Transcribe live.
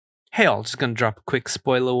Hey all, just gonna drop a quick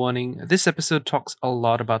spoiler warning. This episode talks a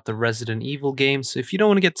lot about the Resident Evil game, so if you don't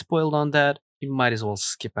want to get spoiled on that, you might as well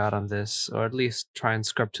skip out on this, or at least try and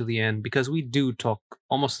scrub to the end, because we do talk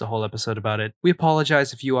almost the whole episode about it. We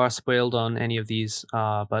apologize if you are spoiled on any of these,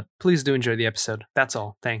 but please do enjoy the episode. That's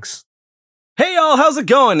all. Thanks. Hey y'all, how's it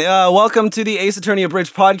going? Welcome to the Ace Attorney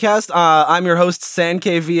Abridged podcast. I'm your host,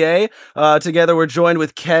 Sankayy VA. Together we're joined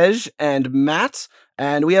with Kej and Matt.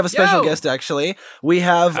 And we have a special guest, actually. We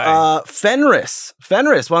have Fenris.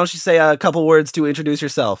 Fenris, why don't you say a couple words to introduce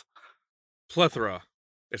yourself? Plethora.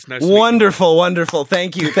 It's nice to Wonderful, wonderful.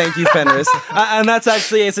 Thank you, Fenris. And that's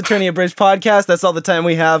actually Ace Attorney Abridged podcast. That's all the time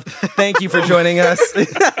we have. Thank you for joining us.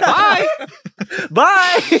 Bye!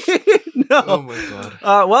 Bye! No. Oh my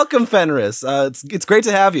god. Welcome, Fenris. It's great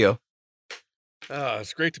to have you.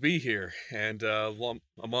 It's great to be here, and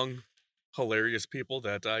among hilarious people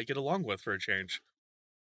that I get along with for a change.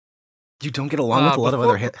 You don't get along with a lot of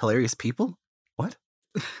other hilarious people? What?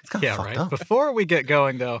 It's kind of fucked up. Before we get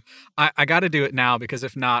going, though, I got to do it now because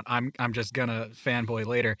if not, I'm just gonna fanboy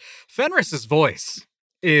later. Fenris's voice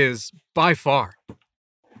is by far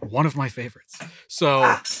one of my favorites.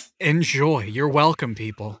 So enjoy. You're welcome,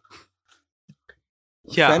 people.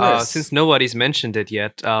 Yeah, since nobody's mentioned it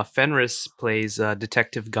yet, Fenris plays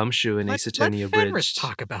Detective Gumshoe in Ace Attorney Abridged. Fenris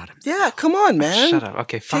talk about him. Yeah, come on, man. Shut up.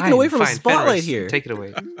 Okay, fine. Taking away from a spotlight Fenris, here. Take it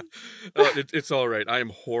away. It's all right. I am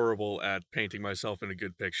horrible at painting myself in a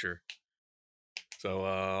good picture.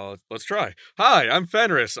 So let's try. Hi, I'm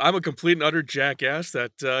Fenris. I'm a complete and utter jackass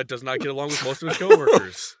that does not get along with most of his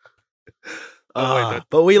coworkers.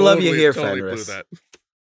 But we love you here, Fenris.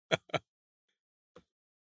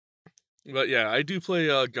 But yeah, I do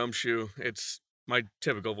play Gumshoe. It's my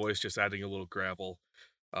typical voice, just adding a little gravel.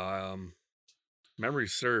 Memory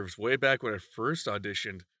serves, way back when I first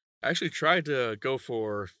auditioned, I actually tried to go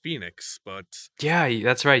for Phoenix, but... Yeah,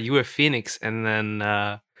 that's right. You were Phoenix, and then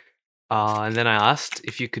I asked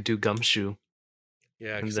if you could do Gumshoe.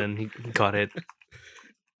 Yeah, and then he got it.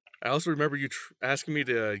 I also remember you asking me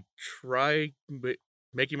to try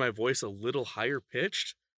making my voice a little higher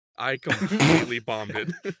pitched. I completely bombed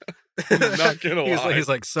it. Not gonna lie. He's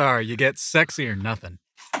like, sorry, you get sexy or nothing.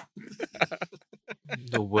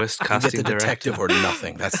 The worst casting you get the detective director. or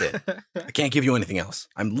nothing. That's it. I can't give you anything else.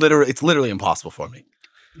 It's literally impossible for me.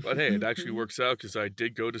 But hey, it actually works out because I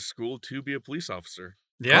did go to school to be a police officer.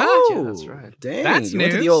 Yeah? Oh, that's right. Dang, That's you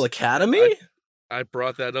went to the news. old academy? I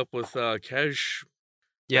brought that up with Kej.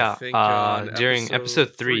 Yeah, I think, during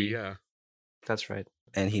episode 3. Yeah. That's right.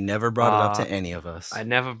 And he never brought it up to any of us. I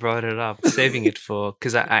never brought it up, saving it for...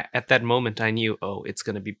 Because I at that moment, I knew, it's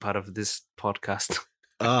going to be part of this podcast.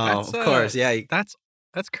 Oh, of course, yeah. That's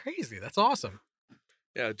crazy. That's awesome.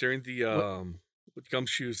 Yeah, during the with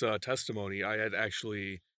Gumshoe's testimony, I had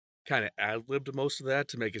actually kind of ad-libbed most of that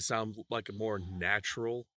to make it sound like a more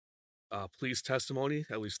natural police testimony,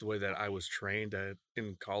 at least the way that I was trained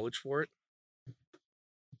in college for it.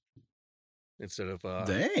 Instead of,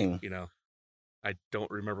 Dang. I don't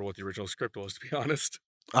remember what the original script was, to be honest.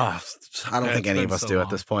 Oh, I don't think any of us do at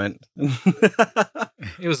this point.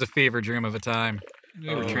 It was a fever dream of a time.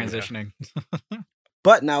 We were transitioning.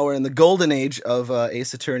 But now we're in the golden age of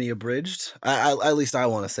Ace Attorney Abridged. At least I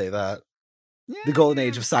want to say that. Yeah, The golden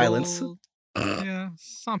age of silence. Yeah,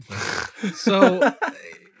 something. So, I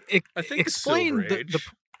think explain Silver Age.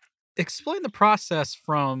 explain the process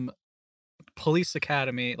from police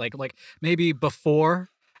academy, like maybe before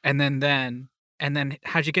and then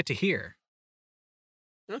how'd you get to here?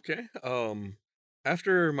 Okay.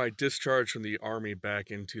 After my discharge from the Army back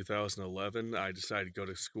in 2011, I decided to go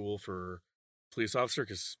to school for police officer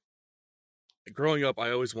because growing up, I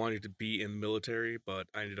always wanted to be in the military, but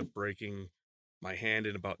I ended up breaking my hand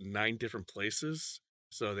in about 9 different places.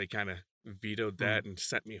 So they kind of vetoed that and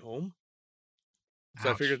sent me home. So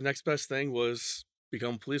I figured the next best thing was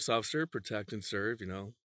become a police officer, protect and serve,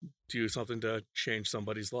 do something to change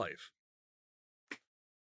somebody's life.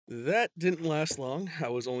 That didn't last long. I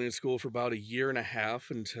was only in school for about 1.5 years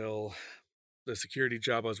until the security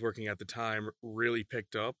job I was working at the time really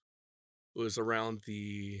picked up. It was around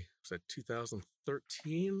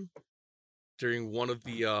 2013? During one of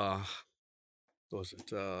the,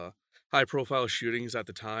 high-profile shootings at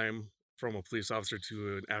the time from a police officer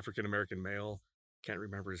to an African-American male. Can't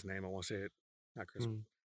remember his name. I want to say it. Not Chris.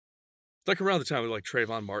 It's like around the time with like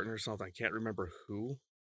Trayvon Martin or something. I can't remember who.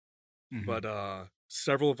 Mhm. But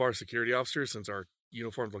several of our security officers, since our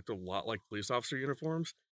uniforms looked a lot like police officer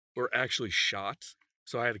uniforms, were actually shot.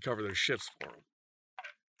 So I had to cover their shifts for them.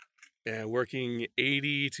 And working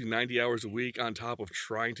 80 to 90 hours a week on top of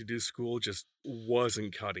trying to do school just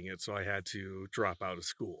wasn't cutting it. So I had to drop out of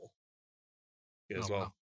school as well.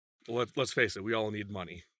 Wow. let's face it, we all need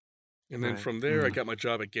money. And then from there, I got my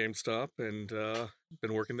job at GameStop and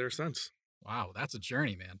been working there since. Wow, that's a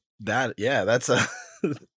journey, man. That's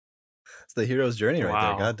it's the hero's journey right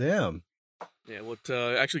there. God damn. Yeah, what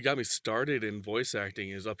actually got me started in voice acting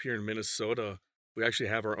is up here in Minnesota, we actually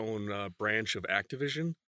have our own branch of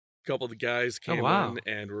Activision. A couple of the guys came in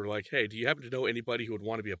and were like, hey, do you happen to know anybody who would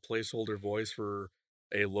want to be a placeholder voice for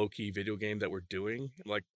a low-key video game that we're doing?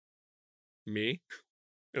 I'm like, me?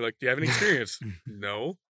 They're like, do you have any experience?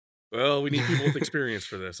 No. Well, we need people with experience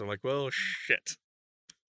for this. I'm like, well, shit.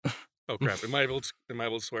 Oh crap! Am I able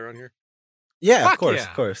to swear on here? Yeah, of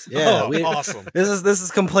course. Yeah, awesome. This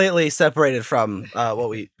is completely separated from what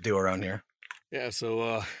we do around here. Yeah.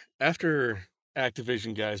 So after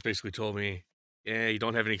Activision guys basically told me, yeah, you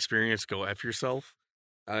don't have any experience, go F yourself.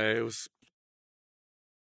 I was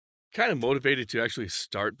kind of motivated to actually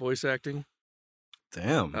start voice acting.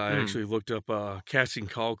 Damn. I actually looked up Casting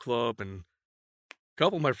Call Club, and a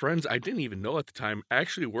couple of my friends I didn't even know at the time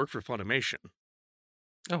actually worked for Funimation.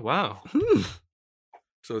 Oh, wow.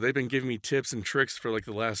 So they've been giving me tips and tricks for like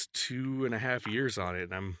the last 2.5 years on it,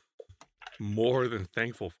 and I'm more than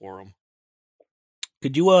thankful for them.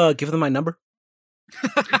 Could you give them my number?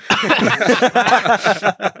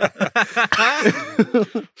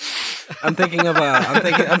 I'm thinking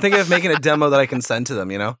of making a demo that I can send to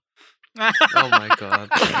them, you know? Oh my god.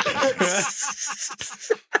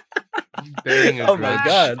 Bearing a oh my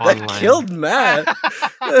god, online. That killed Matt.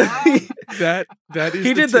 that is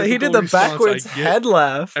he did the backwards head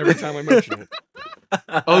laugh every time I mention it.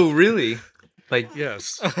 Oh really? Like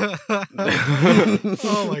yes. Oh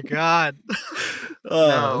my god.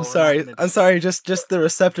 No, I'm sorry. Just the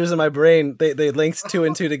receptors in my brain, they linked 2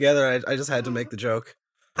 and 2 together. I just had to make the joke.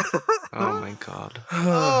 Oh my god.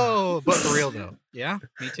 Oh, but for real though. Yeah,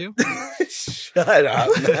 me too. Shut up.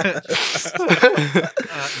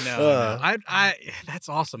 No. I that's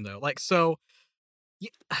awesome though. Like, so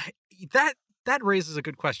that raises a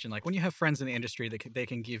good question. Like, when you have friends in the industry that they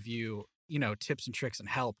can give you, tips and tricks and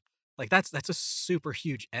help. Like, that's a super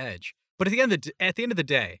huge edge. But at the end of the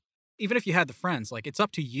day, even if you had the friends, like, it's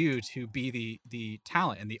up to you to be the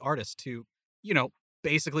talent and the artist to,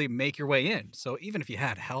 basically make your way in. So even if you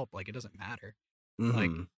had help, like, it doesn't matter. Like,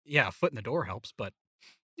 yeah, a foot in the door helps, but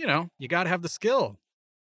you got to have the skill.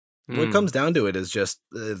 What comes down to it is just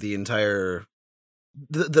the entire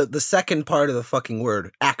the second part of the fucking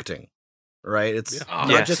word, acting, right? It's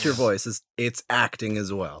not just your voice, it's acting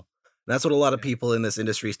as well. And that's what a lot of people in this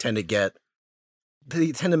industry tend to get.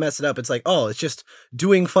 They tend to mess it up. It's like, oh, it's just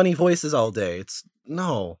doing funny voices all day. It's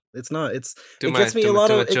not. It gets me a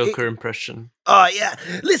lot of Joker impression. Oh yeah,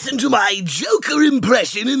 listen to my Joker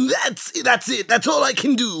impression, and that's it. That's all I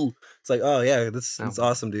can do. It's like, oh yeah, that's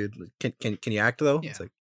awesome, dude. Can you act though? Yeah. It's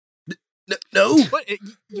like, no. But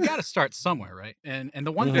you got to start somewhere, right? And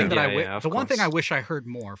the one thing that one thing I wish I heard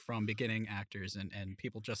more from beginning actors and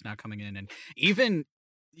people just now coming in, and even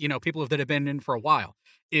people that have been in for a while,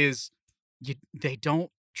 is they don't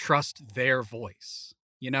trust their voice,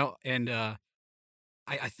 and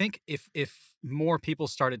I think if more people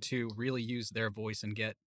started to really use their voice and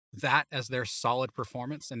get that as their solid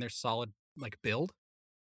performance and their solid build,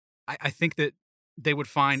 I think that they would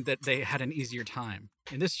find that they had an easier time.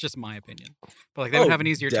 And this is just my opinion, but they would have an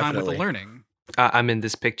easier time with the learning. I'm in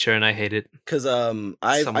this picture and I hate it because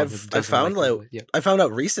I found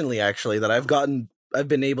out recently actually that I've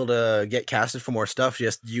been able to get casted for more stuff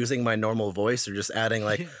just using my normal voice or just adding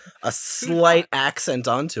a slight accent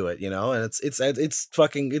onto it, and it's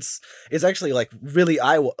actually really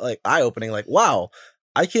eye-opening. Like, wow,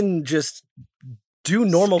 I can just do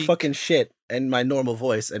normal fucking shit in my normal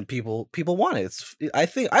voice and people want it. I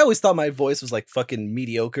always thought my voice was fucking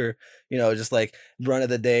mediocre, just run of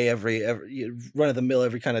the day, every run of the mill,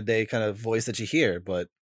 every kind of day kind of voice that you hear, but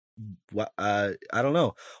I don't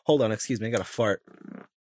know. Hold on, excuse me, I got a fart.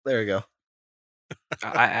 There we go.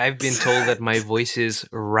 I've been told that my voice is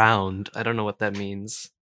round. I don't know what that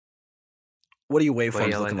means. What are you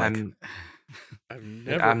waveforms looking like? I've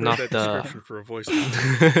never heard that description for a voice.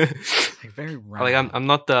 Very round. I'm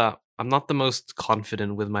not the most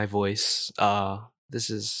confident with my voice. This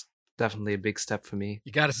is definitely a big step for me.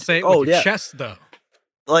 You got to say it with your chest though.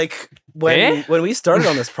 When we started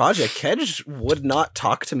on this project, Kej would not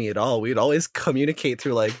talk to me at all. We'd always communicate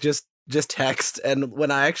through just text. And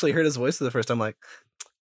when I actually heard his voice for the first time, I'm like,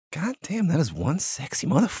 God damn, that is one sexy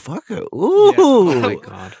motherfucker. Ooh, yeah. Oh my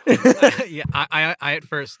god. Yeah, I at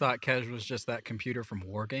first thought Kej was just that computer from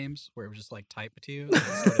War Games where it was just type it to you and it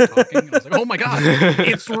started talking. And I was like, oh my god,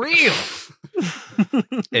 it's real.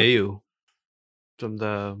 Ew. From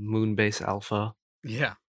the Moonbase Alpha.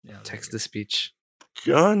 Yeah. Text to speech.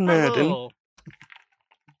 John Madden.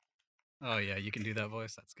 Oh yeah, you can do that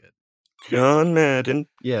voice. That's good. John Madden.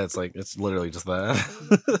 Yeah, it's literally just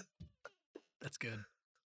that. That's good.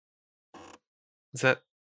 Is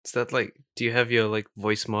that like? Do you have your like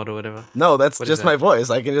voice mod or whatever? No, that's What is just that? my voice.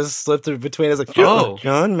 I can just slip through between as like, Oh.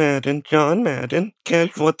 John Madden.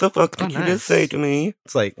 Kej, what the fuck did you just say to me?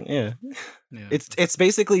 It's like, yeah. It's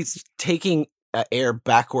basically taking air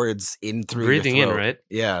backwards in through breathing your throat. in, right?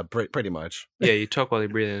 Yeah, pretty much. Yeah, you talk while you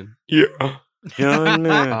breathe in. Yeah. John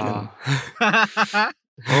Madden.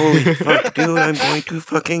 Holy fuck, dude! I'm going to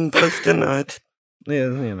fucking bust a nut. Yeah,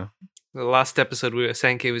 you know. The last episode,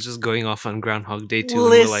 Sankayy was just going off on Groundhog Day 2.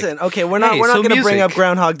 Listen, okay, we're not going to bring up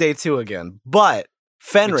Groundhog Day 2 again, but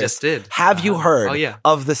Fenris, have you heard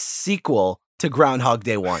of the sequel to Groundhog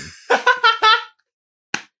Day 1?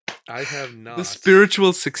 I have not. The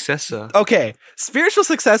spiritual successor. Okay, spiritual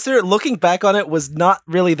successor, looking back on it, was not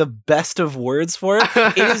really the best of words for it.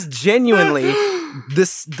 It is genuinely the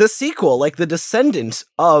sequel, like the descendant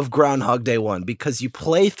of Groundhog Day 1, because you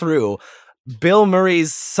play through Bill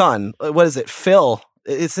Murray's son. What is it? Phil.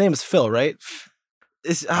 His name is Phil, right?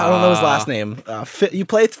 I don't know his last name. You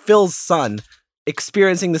play Phil's son,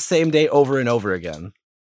 experiencing the same day over and over again.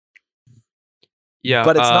 Yeah,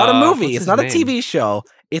 but it's not a movie. It's not a TV show.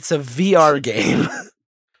 It's a VR game.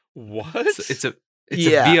 What? It's a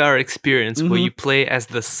VR experience where you play as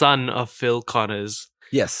the son of Phil Connors.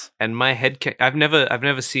 Yes. And my head, I've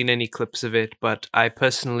never seen any clips of it, but I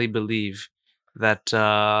personally believe that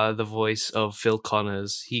the voice of Phil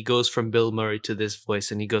Connors, he goes from Bill Murray to this voice,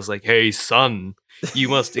 and he goes like, "Hey son, you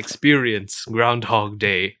must experience Groundhog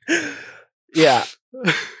Day." Yeah,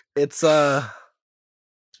 it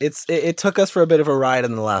took us for a bit of a ride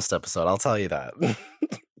in the last episode. I'll tell you that.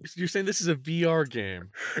 You're saying this is a VR game?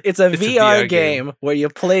 It's a VR game where you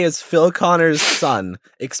play as Phil Connors' son,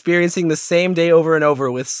 experiencing the same day over and over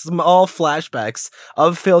with small flashbacks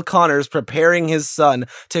of Phil Connors preparing his son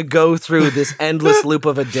to go through this endless loop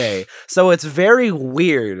of a day. So it's very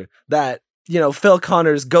weird that, Phil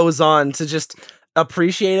Connors goes on to just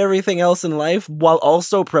appreciate everything else in life while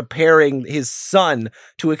also preparing his son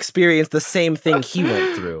to experience the same thing he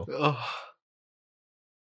went through.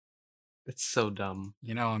 It's so dumb.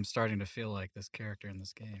 I'm starting to feel like this character in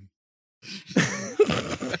this game.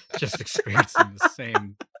 Just experiencing the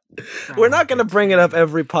same. We're not going to bring it up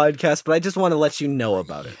every podcast, but I just want to let you know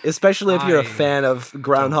about it, especially if you're a fan of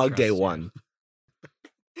Groundhog Day 1.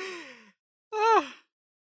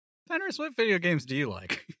 Fenris, what video games do you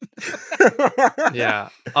like? Yeah,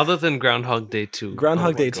 other than Groundhog Day 2.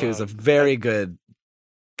 Groundhog Day 2 is a very good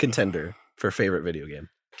contender for favorite video game.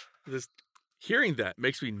 Hearing that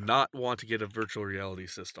makes me not want to get a virtual reality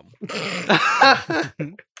system.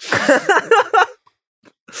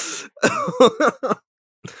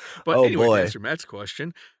 But anyway, to answer Matt's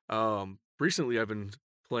question, recently I've been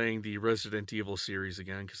playing the Resident Evil series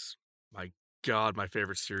again because, my God, my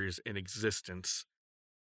favorite series in existence.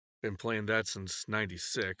 Been playing that since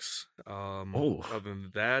 '96. Other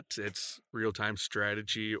than that, it's real-time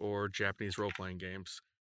strategy or Japanese role-playing games.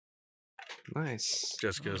 Nice.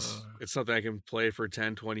 Just because it's something I can play for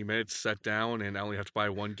 10, 20 minutes, set down, and I only have to buy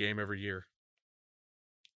one game every year.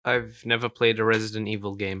 I've never played a Resident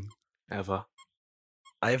Evil game, ever.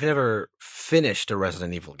 I've never finished a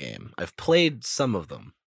Resident Evil game. I've played some of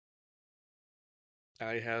them.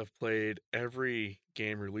 I have played every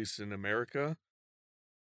game released in America,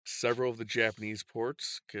 several of the Japanese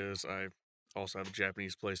ports, because I also have a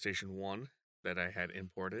Japanese PlayStation 1 that I had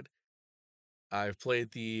imported. I've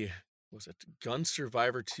played the Gun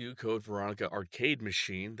Survivor 2 Code Veronica arcade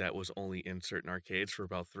machine that was only in certain arcades for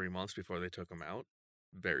about 3 months before they took them out.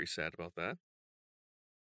 Very sad about that.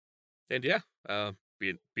 And yeah,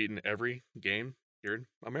 beaten every game here in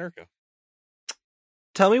America.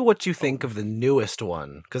 Tell me what you think of the newest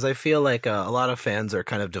one, because I feel like a lot of fans are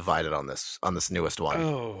kind of divided on this newest one.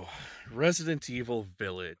 Oh, Resident Evil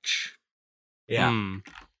Village. Yeah.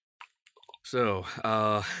 So,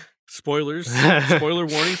 spoilers. Spoiler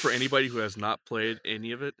warning for anybody who has not played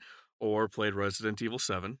any of it or played Resident Evil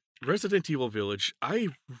 7. Resident Evil Village, I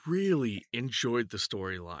really enjoyed the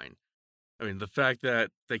storyline. I mean, the fact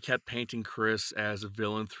that they kept painting Chris as a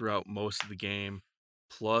villain throughout most of the game,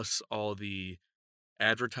 plus all the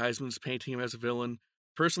advertisements painting him as a villain.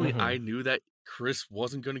 Personally, I knew that Chris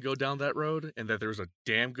wasn't going to go down that road and that there was a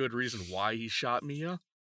damn good reason why he shot Mia.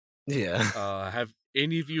 Yeah. Have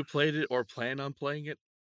any of you played it or plan on playing it?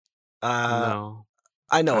 No.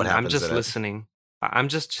 I know what happens. I'm just listening. I'm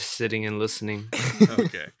just sitting and listening.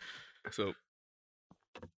 Okay. So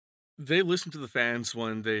they listened to the fans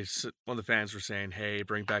when the fans were saying, "Hey,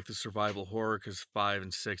 bring back the survival horror," because 5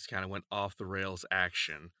 and 6 kind of went off the rails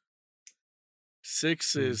action.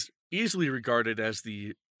 6 is easily regarded as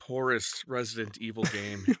the poorest Resident Evil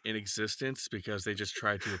game in existence because they just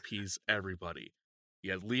tried to appease everybody.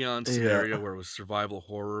 You had Leon's scenario where it was survival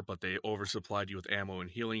horror, but they oversupplied you with ammo and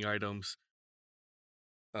healing items.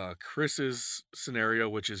 Chris's scenario,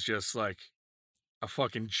 which is just like a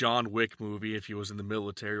fucking John Wick movie if he was in the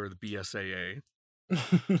military or the BSAA.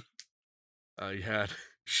 You had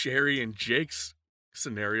Sherry and Jake's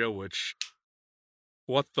scenario, which...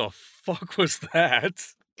 What the fuck was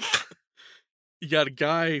that? You got a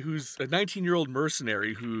guy who's a 19-year-old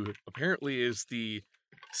mercenary who apparently is the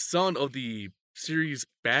son of the series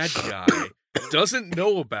bad guy, doesn't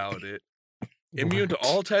know about it, immune to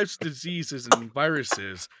all types of diseases and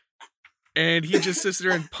viruses, and he just sits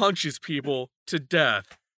there and punches people to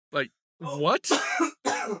death. Like, what?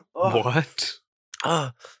 What?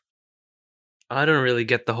 I don't really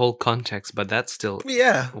get the whole context, but that's still...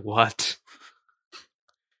 Yeah. What?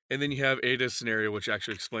 And then you have Ada's scenario, which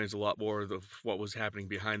actually explains a lot more of what was happening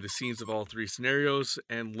behind the scenes of all three scenarios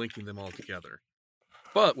and linking them all together.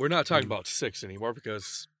 But we're not talking about 6 anymore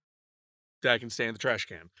because that can stay in the trash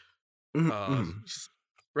can.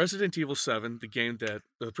 Resident Evil 7, the game that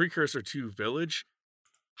the precursor to Village,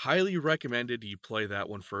 highly recommended you play that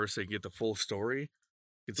one first so you can get the full story,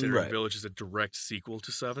 considering Village is a direct sequel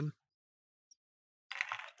to 7.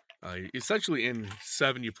 Essentially, in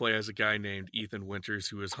 7, you play as a guy named Ethan Winters,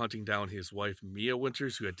 who is hunting down his wife, Mia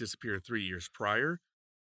Winters, who had disappeared 3 years prior.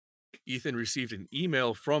 Ethan received an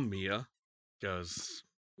email from Mia, because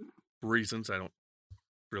reasons I don't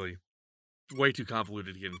really... Way too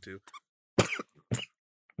convoluted to get into.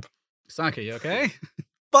 Sankayy, you okay?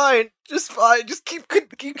 Fine. Just keep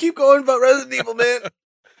going about Resident Evil, man.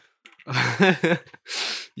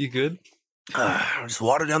 You good? Just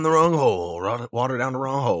water down the wrong hole. Water down the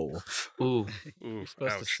wrong hole. Ooh. You're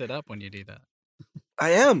supposed to sit up when you do that. I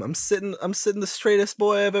am. I'm sitting the straightest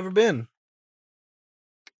boy I've ever been.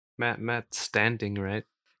 Matt's standing, right?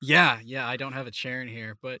 Yeah, I don't have a chair in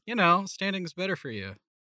here, but, standing's better for you.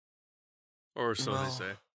 Or so they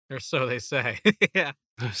say. Or so they say. Yeah.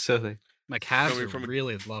 So they... My calves are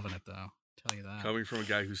really loving it, though. I'll tell you that. Coming from a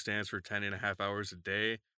guy who stands for 10.5 hours a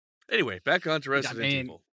day. Anyway, back on to Resident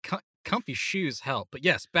Evil. Comfy shoes help, but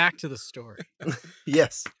yes, back to the story.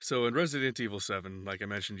 Yes. So in Resident Evil 7, like I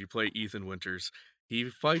mentioned, you play Ethan Winters. He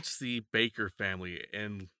fights the Baker family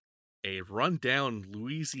in a rundown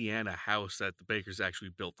Louisiana house that the Bakers actually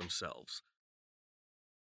built themselves.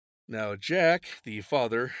 Now, Jack, the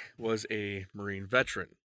father, was a Marine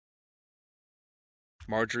veteran.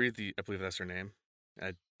 Marjorie, I believe that's her name.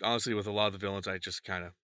 Honestly, with a lot of the villains, I just kind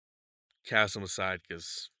of cast them aside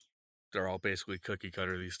because they're all basically cookie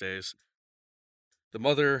cutter these days. The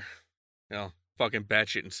mother, fucking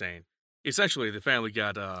batshit insane. Essentially, the family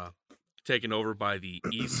got taken over by the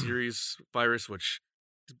E-series virus, which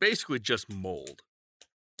is basically just mold.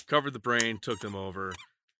 Covered the brain, took them over.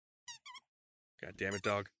 God damn it,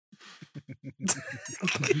 dog.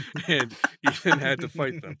 And Ethan had to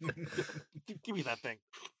fight them. Give me that thing.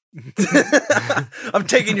 I'm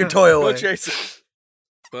taking your toy away. Go chase it.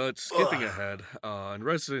 But skipping ahead, in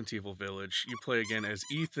Resident Evil Village, you play again as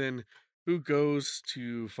Ethan, who goes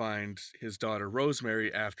to find his daughter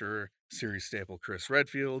Rosemary after series staple Chris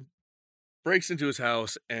Redfield, breaks into his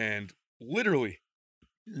house, and literally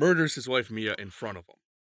murders his wife Mia in front of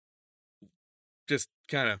him. Just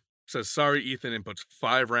kind of says, "Sorry, Ethan," and puts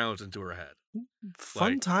 5 rounds into her head.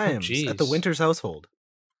 Fun times at the Winters household.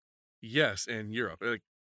 Yes, in Europe.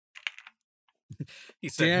 He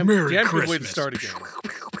said, damn good way to start a game.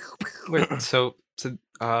 Wait, so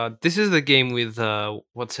this is the game with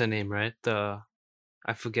what's her name, right?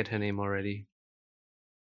 I forget her name already.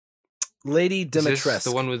 Lady Is this Dimitrescu.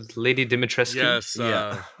 the one with Lady Dimitrescu? Yes,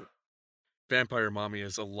 Yeah. Vampire Mommy,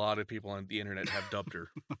 as a lot of people on the internet have dubbed her.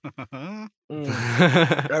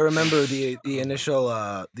 I remember the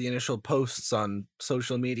initial posts on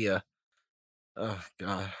social media. Oh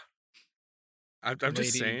God. I'm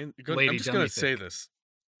just saying. I'm Lady just gonna Dummy say Thick. this.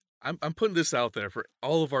 I'm putting this out there for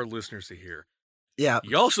all of our listeners to hear. Yeah.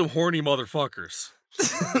 Y'all some horny motherfuckers.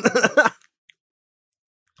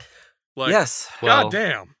 Like, yes. Well-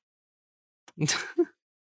 goddamn.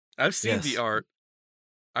 I've seen Yes. the art.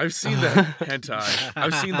 I've seen the hentai.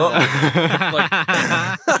 I've seen the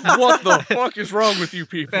what the fuck is wrong with you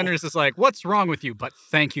people? Fenris is like, "What's wrong with you? But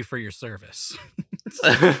thank you for your service."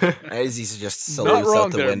 As he just salutes wrong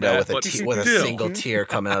out the there, window Matt, with but a still. single tear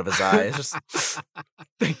coming out of his eye. It's just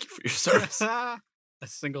thank you for your service. A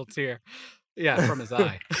single tear. Yeah, from his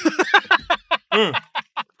eye.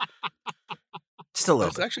 Just a little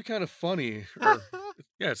It's bit. actually kind of funny. Or,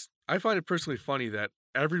 yes, I find it personally funny that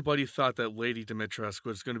everybody thought that Lady Dimitrescu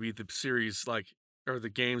was going to be the series, or the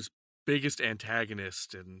game's biggest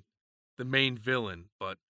antagonist and the main villain,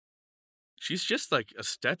 but she's just like a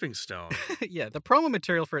stepping stone. Yeah, the promo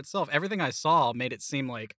material for itself, everything I saw made it seem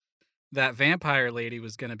like that vampire lady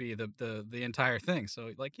was going to be the entire thing.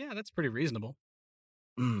 So, like, yeah, that's pretty reasonable.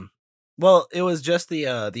 Mm. Well, it was just the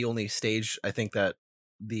only stage I think that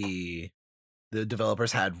the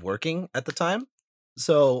developers had working at the time.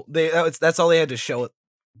 So that's all they had to show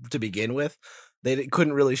to begin with. They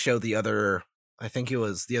couldn't really show the other. I think it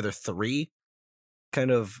was the other 3 kind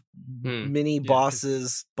of mini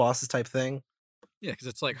bosses type thing. Yeah, because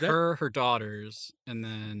it's like her daughters, and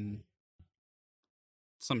then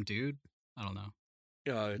some dude. I don't know.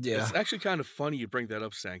 It's actually kind of funny you bring that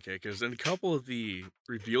up, Sankayy, because in a couple of the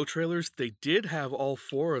reveal trailers, they did have all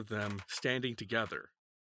 4 of them standing together.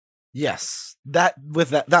 Yes, that with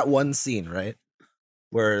that one scene, right,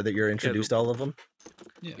 where that you're introduced all of them.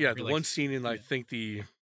 Yeah, the one scene in I think the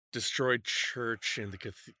destroyed church in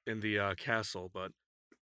the castle, but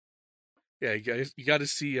yeah, you got to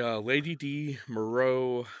see Lady D,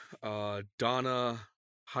 Moreau, Donna,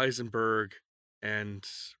 Heisenberg, and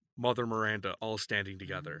Mother Miranda all standing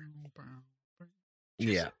together.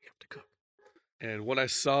 Yeah. And when I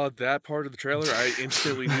saw that part of the trailer, I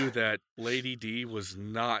instantly knew that Lady D was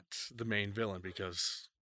not the main villain because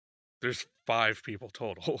there's 5 people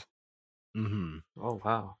total. Mm-hmm. Oh,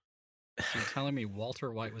 wow. You're telling me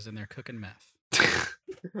Walter White was in there cooking meth?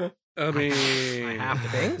 I mean, I have to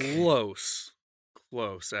think. Close,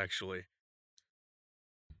 actually.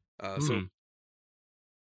 So,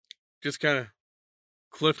 just kind of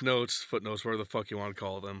cliff notes, footnotes, whatever the fuck you want to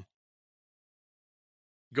call them.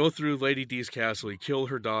 Go through Lady D's castle, you kill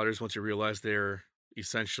her daughters once you realize they're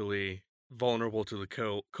essentially vulnerable to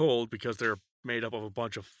the cold because they're made up of a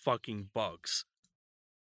bunch of fucking bugs.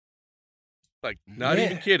 Like, not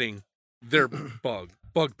even kidding, they're bug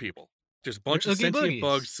people. Just a bunch of sentient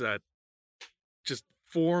bugs that just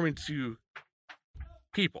form into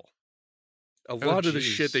people. A lot of the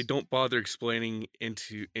shit they don't bother explaining in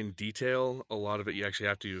detail. A lot of it you actually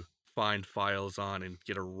have to find files on and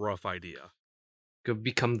get a rough idea. Could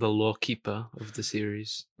become the law keeper of the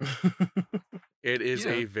series. It is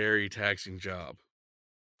a very taxing job.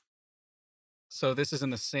 So this is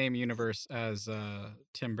in the same universe as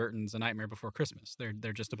Tim Burton's A Nightmare Before Christmas.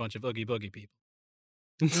 They're just a bunch of Oogie Boogie people.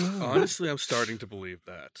 Honestly, I'm starting to believe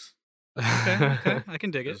that. Okay, I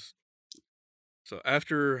can dig it. So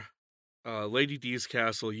after Lady D's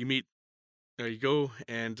castle, you go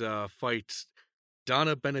and fight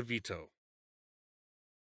Donna Benevito.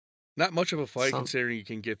 Not much of a fight considering you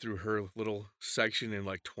can get through her little section in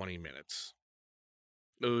like 20 minutes.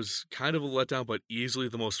 It was kind of a letdown, but easily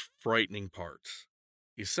the most frightening part.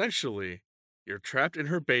 Essentially, you're trapped in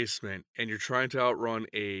her basement and you're trying to outrun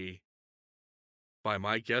by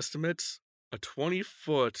my guesstimates, a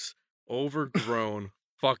 20-foot overgrown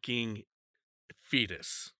fucking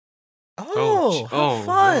fetus. Oh, how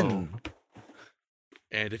fun! No.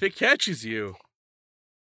 And if it catches you,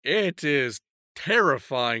 it is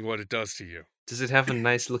terrifying what it does to you. Does it have a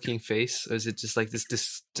nice looking face, or is it just like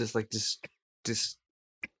this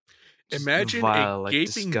Imagine vile, a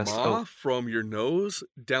gaping maw from your nose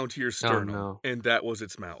down to your sternum, and that was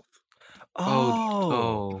its mouth.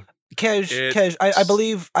 Oh. Kej, I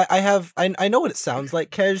believe I know what it sounds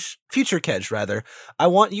like. Future Kej, rather. I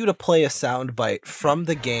want you to play a sound bite from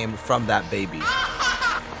the game from that baby,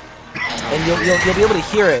 and you'll be able to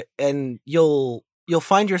hear it, and you'll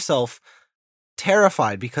find yourself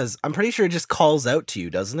terrified because I'm pretty sure it just calls out to you,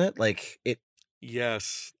 doesn't it? Like it.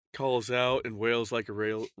 Yes, calls out and wails like a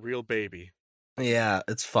real baby. Yeah,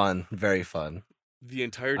 it's fun, very fun. The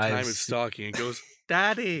entire time it's stalking and goes,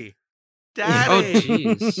 "Daddy, Oh Daddy."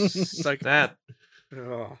 jeez, It's like that.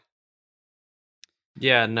 Oh.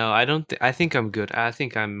 Yeah, no, I don't. I think I'm good. I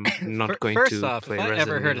think I'm not going First to off, play if I Resident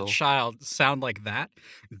ever heard Evil. a child sound like that,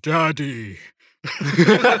 Daddy.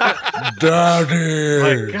 Daddy.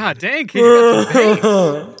 Like, God dang, kid, you got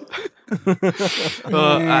some bass.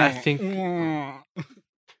 I think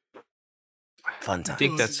Fun time. I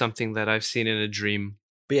think that's something that I've seen in a dream.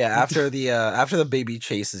 But yeah, after the baby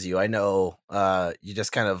chases you, I know you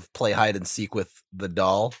just kind of play hide and seek with the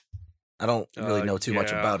doll. I don't really know too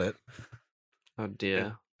much about it. Oh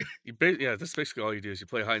dear. That's basically all you do is you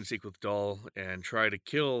play hide and seek with the doll and try to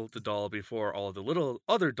kill the doll before all the little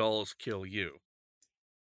other dolls kill you.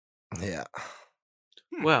 Yeah.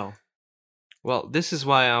 Well, this is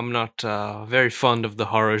why I'm not very fond of the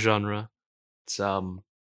horror genre. It's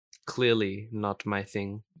clearly not my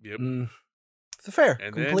thing. Yep. It's fair.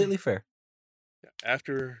 And Completely fair.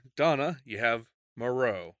 after Donna, you have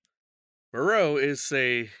Moreau. Moreau is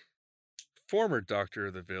a former doctor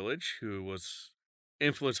of the village who was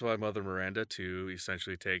influenced by Mother Miranda to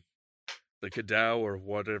essentially take the Kadao or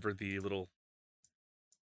whatever the little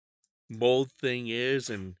mold thing is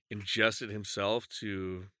and ingest it himself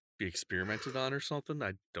to be experimented on or something.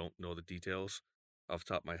 I don't know the details off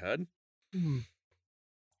the top of my head.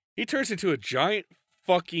 He turns into a giant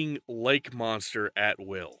fucking lake monster at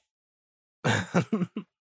will.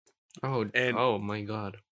 Oh my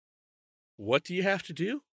god. What do you have to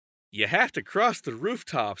do? You have to cross the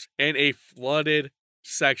rooftops in a flooded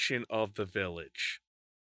section of the village.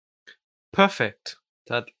 Perfect.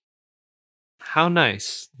 How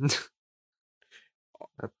nice.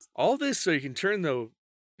 All this so you can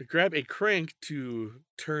grab a crank to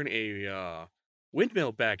turn a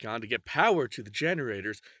windmill back on to get power to the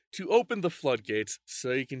generators to open the floodgates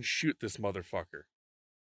so you can shoot this motherfucker.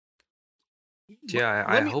 Yeah,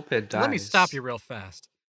 I hope it dies. Let me stop you real fast.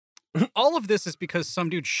 All of this is because some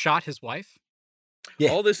dude shot his wife?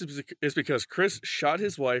 Yeah. All this is because Chris shot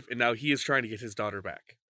his wife and now he is trying to get his daughter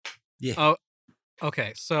back. Yeah. Oh,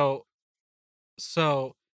 okay. So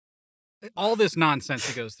all this nonsense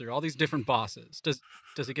he goes through, all these different bosses.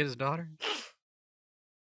 Does he get his daughter?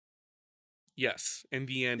 Yes, in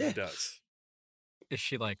the end he does. Is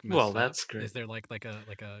she like messed Well, up? that's great. Is there like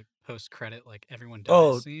a post credit like everyone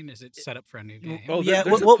dies scene? Is it set up for a new game? Oh, yeah,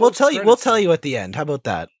 there's a we'll tell you. We'll post-credits tell you scene. at the end. How about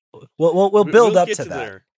that? We'll build up get to that.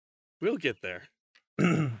 There. We'll get there.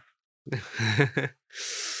 I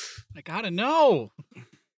gotta know.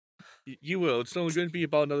 You will. It's only going to be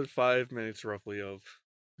about another 5 minutes roughly of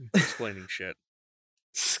explaining shit.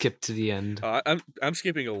 Skip to the end. I'm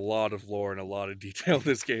skipping a lot of lore and a lot of detail in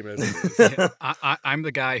this game as it is. Yeah, I'm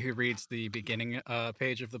the guy who reads the beginning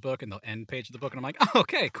page of the book and the end page of the book, and I'm like, oh,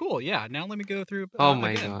 okay, cool, yeah. Now let me go through. Oh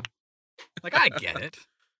my again. god. Like I get it.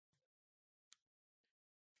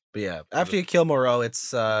 But yeah, after you kill Moreau,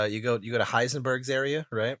 it's you go to Heisenberg's area,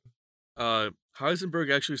 right?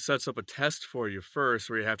 Heisenberg actually sets up a test for you first,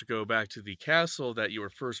 where you have to go back to the castle that you were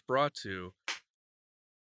first brought to.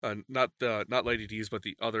 Not Lady D's, but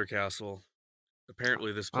the other castle.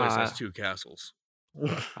 Apparently, this place has 2 castles.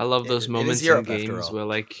 I love those It is moments in Europe, after games all. where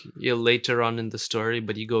like you're later on in the story,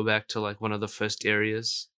 but you go back to like one of the first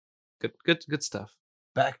areas. Good stuff.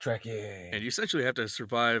 Backtracking. And you essentially have to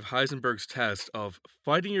survive Heisenberg's test of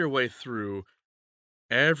fighting your way through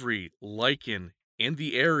every lichen in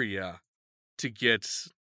the area to get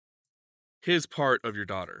his part of your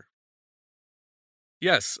daughter.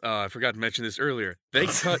 Yes, I forgot to mention this earlier. They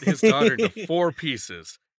cut his daughter into 4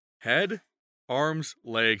 pieces. Head, arms,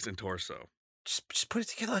 legs, and torso. Just put it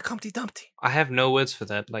together like Humpty Dumpty. I have no words for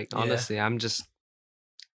that. Like Yeah. honestly, I'm just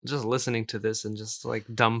listening to this and just like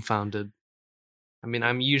dumbfounded. I mean,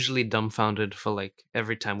 I'm usually dumbfounded for like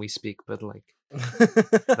every time we speak, but like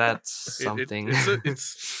that's something.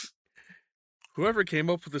 It's whoever came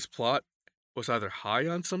up with this plot was either high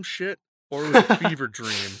on some shit or it was a fever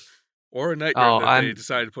dream or a nightmare that they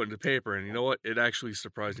decided to put into paper. And you know what? It actually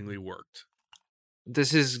surprisingly worked.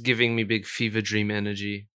 This is giving me big fever dream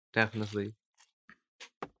energy. Definitely.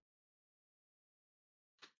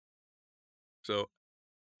 So,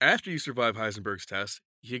 after you survive Heisenberg's test,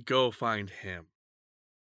 you go find him.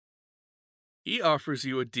 He offers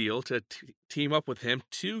you a deal to team up with him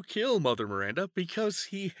to kill Mother Miranda because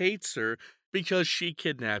he hates her because she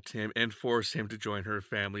kidnapped him and forced him to join her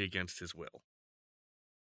family against his will.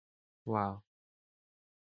 Wow.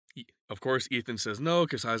 Of course, Ethan says no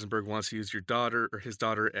because Heisenberg wants to use his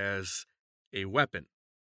daughter as a weapon.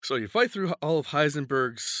 So you fight through all of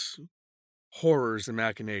Heisenberg's horrors and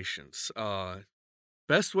machinations.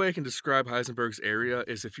 Best way I can describe Heisenberg's area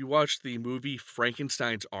is if you watch the movie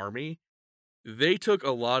Frankenstein's Army, they took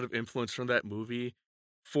a lot of influence from that movie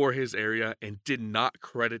for his area and did not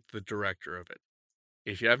credit the director of it.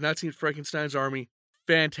 If you have not seen Frankenstein's Army,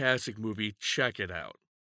 fantastic movie, check it out.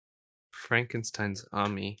 Frankenstein's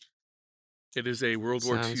Army. It is a World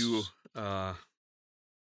War II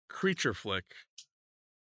creature flick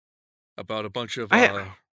about a bunch of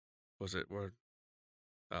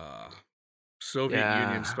Soviet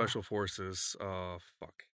Union Special Forces. What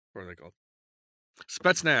are they called?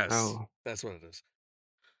 Spetsnaz. Oh. That's what it is.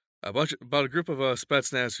 About a group of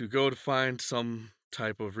Spetsnaz who go to find some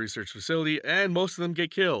type of research facility, and most of them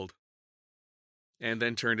get killed, and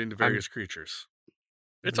then turned into various creatures.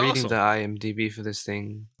 It's reading awesome. the IMDb for this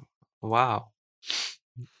thing. Wow.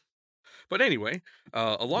 But anyway,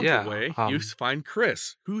 along the way, you find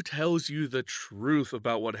Chris, who tells you the truth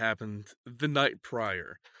about what happened the night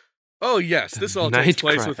prior. Oh yes, this all takes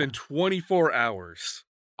place within 24 hours.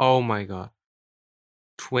 Oh my god.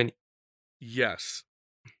 20. Yes.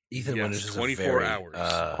 Ethan Yes, Winters is 24 a very, hours.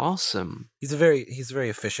 Awesome. He's a very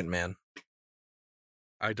efficient man.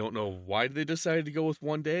 I don't know why they decided to go with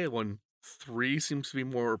 1 day when 3 seems to be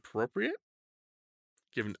more appropriate,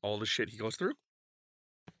 given all the shit he goes through.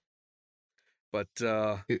 But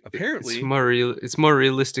apparently, it's more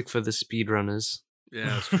realistic for the speedrunners.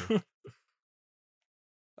 yeah,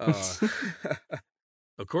 that's true.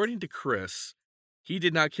 According to Chris, he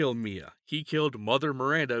did not kill Mia. He killed Mother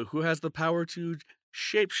Miranda, who has the power to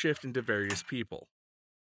shapeshift into various people.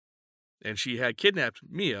 And she had kidnapped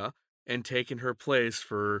Mia and taken her place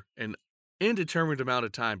for an indeterminate amount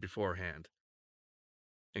of time beforehand.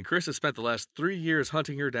 And Chris has spent the last 3 years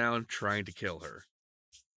hunting her down, trying to kill her.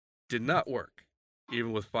 Did not work,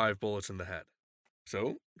 even with 5 bullets in the head.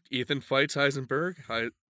 So, Ethan fights Heisenberg,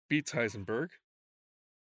 beats Heisenberg,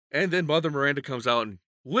 and then Mother Miranda comes out and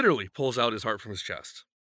literally pulls out his heart from his chest.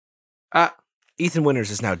 Ethan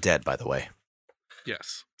Winters is now dead, by the way.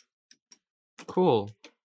 Yes. Cool.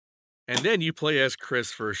 And then you play as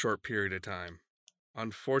Chris for a short period of time.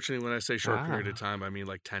 Unfortunately, when I say short period of time, I mean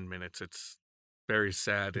like 10 minutes. It's very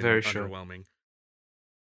sad and underwhelming.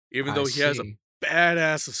 Even though he has a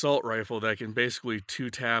badass assault rifle that can basically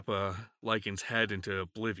 2-tap a Lycan's head into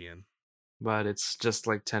oblivion. But it's just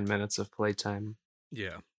like 10 minutes of playtime.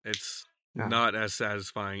 Yeah, it's not as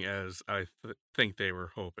satisfying as I think they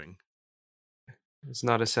were hoping. It's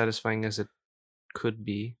not as satisfying as it could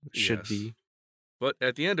be, should be. But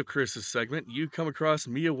at the end of Chris's segment, you come across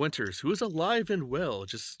Mia Winters, who is alive and well,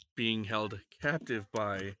 just being held captive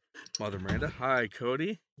by Mother Miranda. Hi,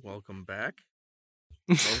 Cody. Welcome back.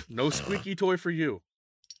 No squeaky toy for you.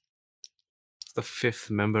 It's the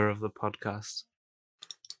 5th member of the podcast.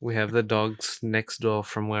 We have the dogs next door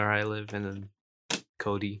from where I live, and then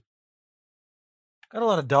Cody. Got a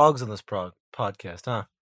lot of dogs on this podcast, huh?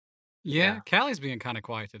 Yeah, Callie's being kind of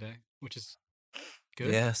quiet today, which is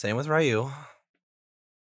good. Yeah, same with Ryu.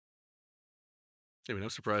 I mean, I'm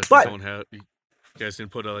surprised you guys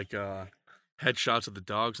didn't put headshots of the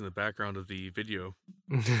dogs in the background of the video.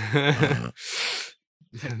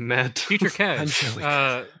 Matt. Future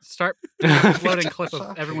Kej, start uploading clip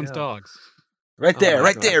of everyone's dogs. Right there,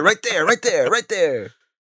 right there, right there, right there, right there.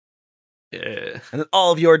 Yeah. And then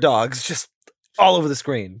all of your dogs just all over the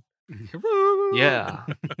screen. Yeah.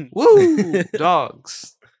 Woo!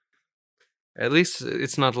 Dogs. At least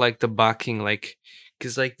it's not like the barking,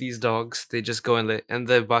 because these dogs, they just go and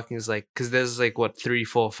the barking is because there's 3,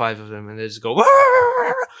 4, 5 of them, and they just go.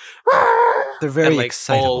 They're very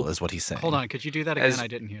excitable, is what he's saying. Hold on, could you do that again? I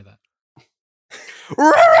didn't hear that.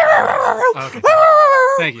 Okay.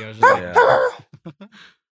 Thank you. I was just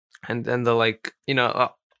And then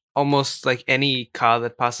the almost like any car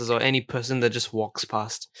that passes or any person that just walks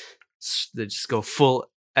past, they just go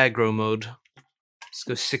full aggro mode. Just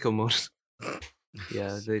go sicko mode.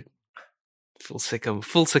 Yeah, they full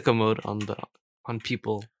sicko mode on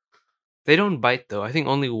people. They don't bite though. I think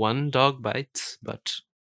only one dog bites, but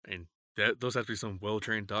and those have to be some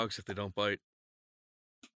well-trained dogs if they don't bite.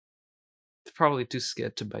 They're probably too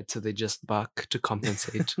scared to bite, so they just bark to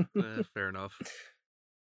compensate. Fair enough.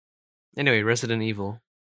 Anyway, Resident Evil.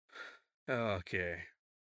 Okay.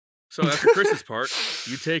 So after Chris's part,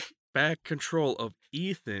 you take back control of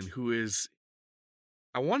Ethan, who is,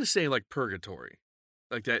 I want to say, purgatory.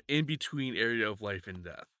 Like that in-between area of life and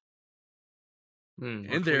death.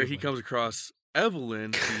 And there he comes across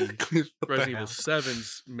Evelyn, the Resident Evil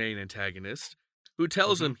 7's main antagonist, who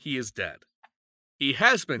tells him he is dead. He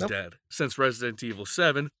has been dead since Resident Evil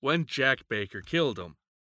 7 when Jack Baker killed him.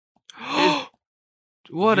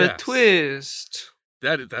 What a twist!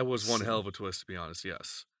 That was one hell of a twist, to be honest,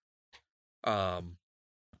 yes.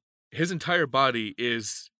 His entire body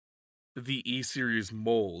is the E-Series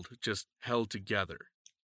mold, just held together.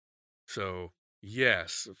 So,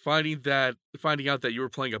 yes, finding out that you were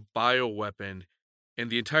playing a bioweapon in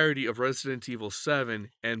the entirety of Resident Evil 7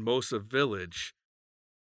 and most of Village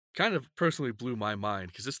kind of personally blew my mind,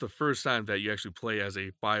 because it's the first time that you actually play as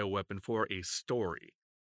a bioweapon for a story.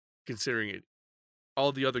 Considering it,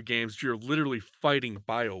 all the other games, you're literally fighting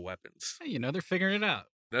bioweapons. Hey, they're figuring it out.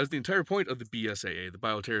 That is the entire point of the BSAA, the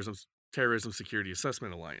Bioterrorism Security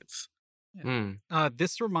Assessment Alliance. Yeah.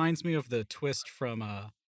 This reminds me of the twist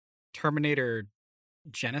from Terminator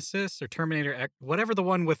Genesis or Terminator X, whatever the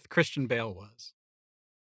one with Christian Bale was.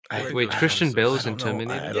 Wait, Christian Bale was in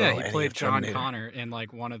Terminator? Yeah, he played John Connor in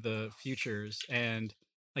one of the futures, and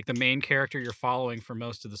the main character you're following for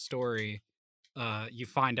most of the story, you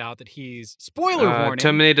find out that he's spoiler warning.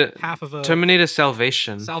 Terminator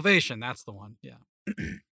Salvation. Salvation, that's the one. Yeah.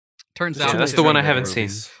 Turns out that's the one I haven't seen.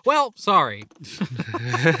 Well, sorry.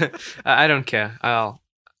 I don't care.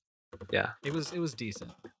 Yeah. It was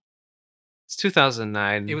decent. It's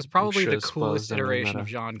 2009. It was I'm probably sure the coolest spoilers don't really iteration of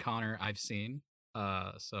matter. John Connor I've seen.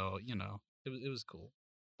 So it was cool.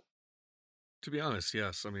 To be honest,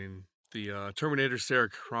 yes. I mean, the Terminator Sarah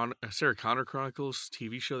Connor Chronicles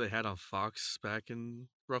TV show they had on Fox back in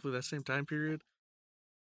roughly that same time period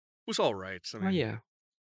was all right. I mean, Oh yeah.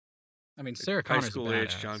 I mean, Sarah high Connor's a school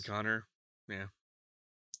age badass. John Connor. Yeah.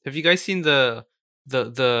 Have you guys seen the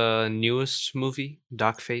newest movie,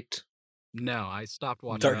 Dark Fate? No, I stopped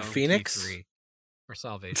watching Dark on Phoenix? T3 or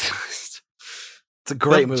Salvation. It's a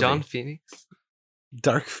great movie. John Phoenix.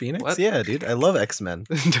 Dark Phoenix? What? Yeah, dude. I love X-Men.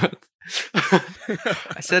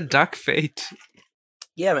 I said Dark Fate.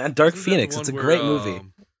 Yeah, man. Dark Isn't that the Phoenix. one It's a where, great movie.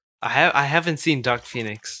 I haven't seen Dark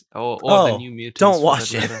Phoenix or the New Mutants. Don't for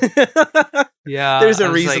watch that matter. it. Yeah, There's I a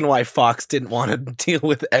was reason like, why Fox didn't want to deal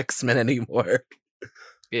with X-Men anymore.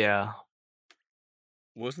 Yeah.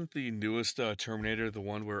 Wasn't the newest Terminator the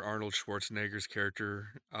one where Arnold Schwarzenegger's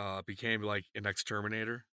character became like an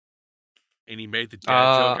ex-Terminator? And he made the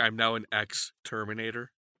dad joke, I'm now an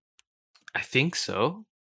ex-Terminator? I think so.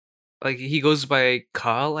 Like he goes by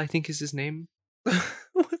Carl, I think is his name.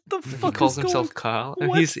 What the He fuck calls is himself going? Carl, and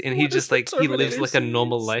What- he what is just the like he lives Terminator like a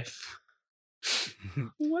normal series? life.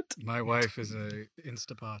 What? My wife is a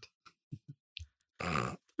Instapot.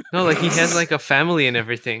 No, like he has like a family and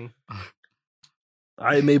everything.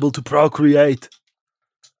 I am able to procreate.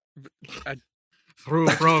 Through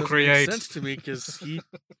Doesn't Procreate. make sense to me because he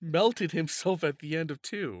melted himself at the end of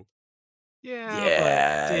 2. Yeah,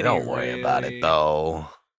 Yeah, but did don't he worry about it really? though.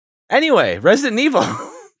 Anyway, Resident Evil.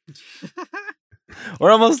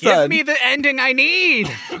 We're almost Give done. me the ending I need.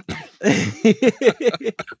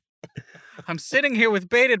 I'm sitting here with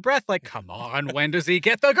bated breath, like, come on, when does he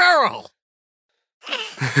get the girl?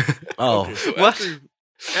 Oh, Okay, so What?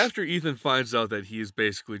 after Ethan finds out that he is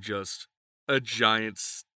basically just a giant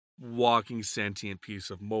walking sentient piece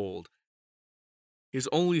of mold, his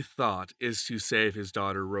only thought is to save his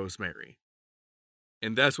daughter Rosemary.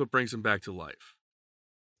 And that's what brings him back to life.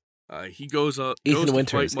 He goes up. Ethan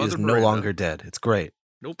Winters is no longer dead. It's great.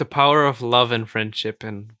 The power of love and friendship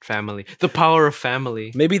and family. The power of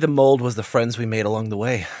family. Maybe the mold was the friends we made along the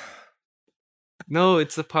way. No,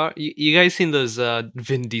 it's the power. You guys seen those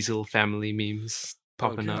Vin Diesel family memes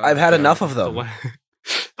popping God. up? I've had enough of The them. one-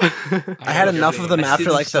 I had don't enough get of it. them I see after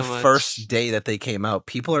them like the so much. first day that they came out.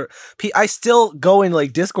 I still go in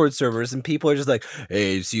like Discord servers and people are just like,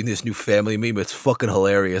 "Hey, you've seen this new family meme? It's fucking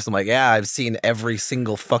hilarious." I'm like, "Yeah, I've seen every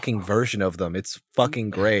single fucking version of them. It's fucking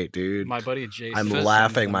great, dude." My buddy Jason. I'm sends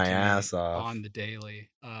laughing them my to me ass off. on the daily,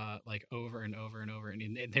 like over and over and over, and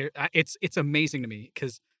it's amazing to me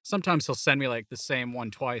because sometimes he'll send me like the same one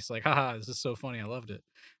twice, like, haha, this is so funny, I loved it.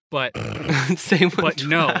 But Same with but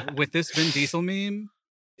no, with this Vin Diesel meme,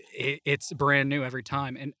 it's brand new every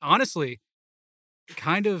time, and honestly,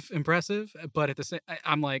 kind of impressive. But at the same,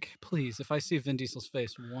 I'm like, please, if I see Vin Diesel's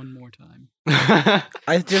face one more time,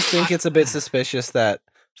 I just think it's a bit suspicious that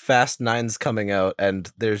Fast 9's coming out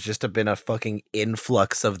and there's just been a fucking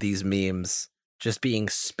influx of these memes just being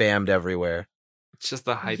spammed everywhere. It's just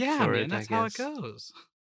the hype yeah, for man, it, that's I how it guess. goes.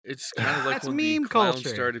 It's kind of like That's when the meme clowns culture.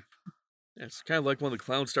 started. It's kind of like when the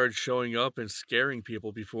clowns started showing up and scaring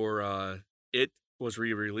people before it was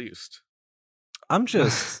re-released. I'm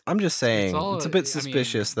just saying all- it's a I bit mean-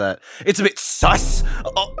 suspicious that it's a bit sus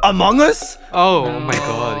Among Us. Oh my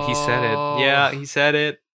god, he said it. Yeah, he said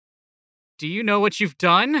it. Do you know what you've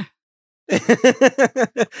done?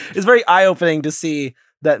 It's very eye-opening to see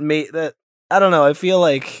that I don't know, I feel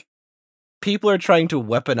like people are trying to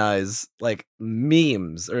weaponize like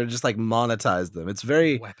memes or just like monetize them. It's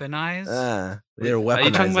very Weaponize? they're weaponizing. Are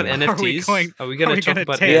you talking about them. NFTs? Are we gonna talk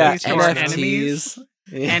about take Yeah, these to our NFTs.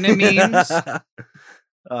 Enemies?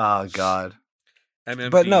 Oh god.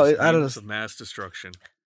 MMDs, But no, I don't memes know. of mass destruction.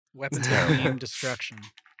 Weapons of Terrible. meme destruction.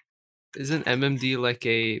 Isn't MMD like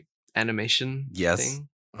a animation Yes.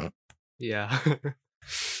 thing? Yeah.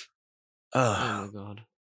 Oh Ugh. my god.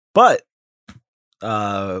 But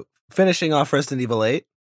finishing off Resident Evil 8.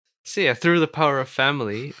 So yeah, through the power of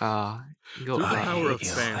family, you go Through the I power of hate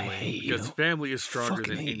you. I family, hate because you. family is stronger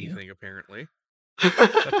Fucking than hate you. anything, apparently.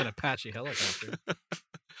 Except an Apache helicopter.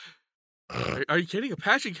 Are you kidding?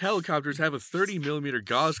 Apache helicopters have a 30mm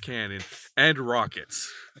Gauss cannon and rockets.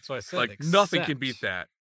 That's what I said. Like, nothing can beat that.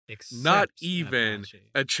 Not Except even Apache.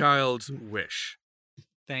 a child's wish.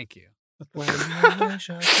 Thank you.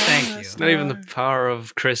 Thank you. It's not even the power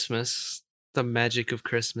of Christmas, the magic of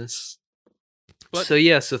Christmas. But- So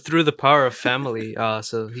yeah, so through the power of family,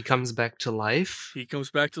 so he comes back to life. He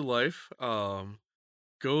comes back to life,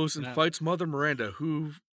 goes and No. fights Mother Miranda,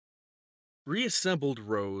 who reassembled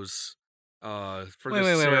Rose For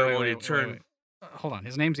this ceremony to turn. Wait. Hold on.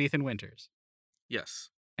 His name's Ethan Winters, Yes.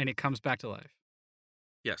 and he comes back to life.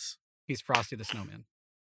 Yes. He's Frosty the Snowman.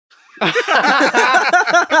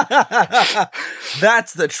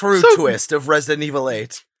 That's the true twist of Resident Evil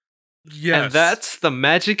 8. Yes. And that's the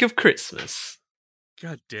magic of Christmas.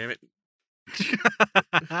 God damn it.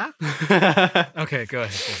 Okay, go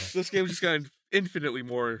ahead. This game's just gotten infinitely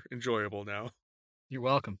more enjoyable now. You're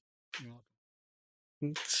welcome.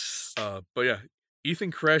 But yeah,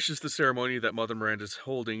 Ethan crashes the ceremony that Mother Miranda's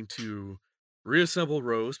holding to reassemble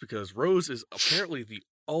Rose, because Rose is apparently the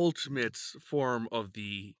ultimate form of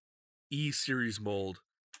the E-series mold,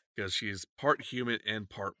 because she is part human and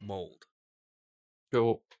part mold.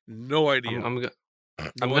 Go. No idea. I'm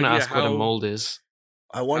gonna ask what a mold is.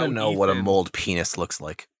 I want to know what a mold penis looks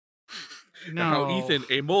like. No. How Ethan,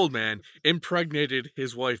 a mold man, impregnated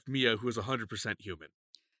his wife Mia, who is 100% human.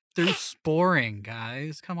 They're sporing,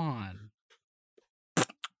 guys. Come on.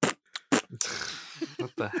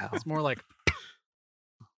 What the hell? It's more like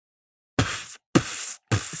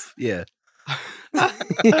Yeah. Oh,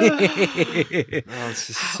 this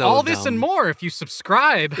is so all this dumb. and more if you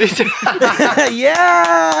subscribe.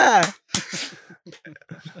 Yeah.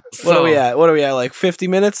 What are we at? Like 50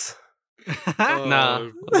 minutes? Nah,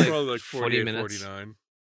 Probably like 40 48, minutes. 49.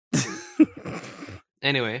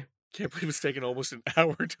 Anyway, Can't believe it's taken almost an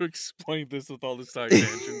hour to explain this with all the side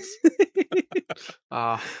tangents.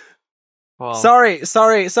 well, Sorry,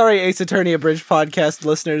 Ace Attorney Abridged podcast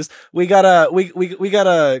listeners. We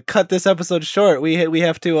gotta cut this episode short. We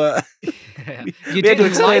have to You we had to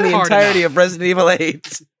explain the entirety of Resident Evil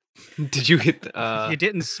 8. did you hit? You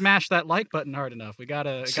didn't smash that like button hard enough. We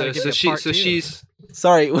gotta give you a she, part so two. she's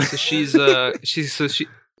Sorry. she's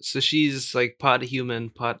like part human,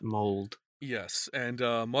 part mold. Yes, and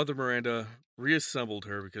Mother Miranda reassembled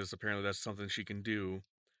her because apparently that's something she can do.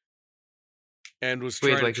 And was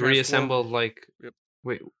trying Wait, like to transform... reassemble, like Yep.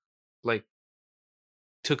 wait, like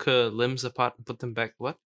took her limbs apart and put them back.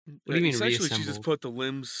 What? What do you mean Essentially, reassemble? she just put the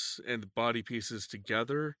limbs and the body pieces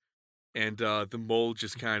together, and the mold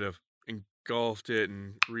just kind of engulfed it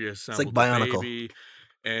and reassembled the Bionicle. baby.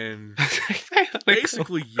 And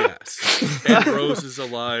basically, yes. And Rose is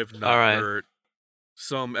alive, not hurt.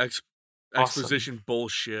 Some exposition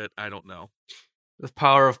bullshit. I don't know. The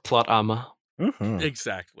power of plot armor. Mm-hmm.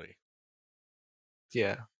 Exactly.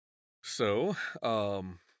 Yeah. So, Mother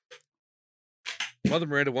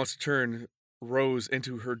Miranda wants to turn Rose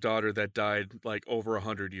into her daughter that died like over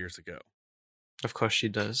 100 years ago. Of course she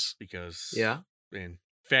does. Because, in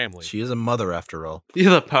family. She is a mother after all.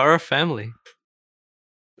 Yeah, the power of family.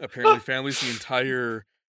 Apparently, family's the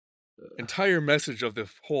entire message of the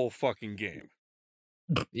whole fucking game.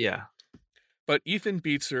 Yeah. But Ethan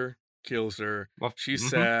beats her, kills her. Well, She's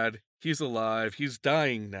sad. He's alive. He's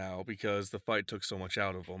dying now because the fight took so much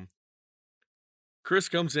out of him. Chris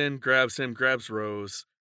comes in, grabs him, grabs Rose,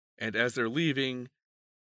 and as they're leaving,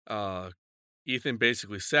 Ethan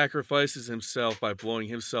basically sacrifices himself by blowing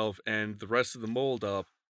himself and the rest of the mold up,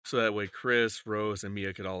 so that way Chris, Rose, and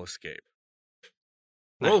Mia could all escape.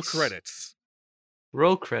 Roll Nice. credits.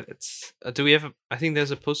 Roll credits. Do we have I think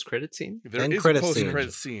there's a post-credit scene? There End is a credit scene.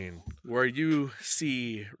 post-credit scene where you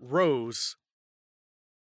see Rose.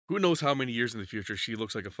 Who knows how many years in the future she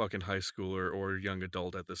looks like a fucking high schooler or young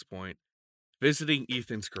adult at this point, visiting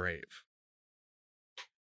Ethan's grave.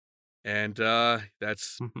 And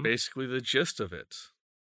that's basically the gist of it.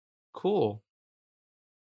 Cool.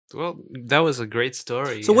 Well, that was a great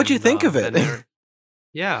story. So what'd you think of it?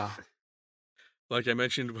 Yeah. Like I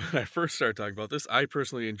mentioned when I first started talking about this, I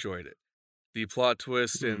personally enjoyed it. The plot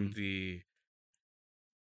twist and the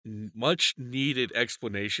much needed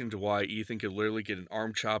explanation to why Ethan could literally get an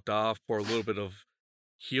arm chopped off, pour a little bit of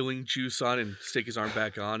healing juice on, and stick his arm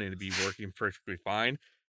back on, and it'd be working perfectly fine.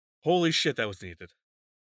 Holy shit, that was needed.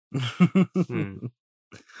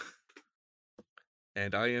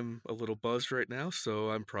 And I am a little buzzed right now, so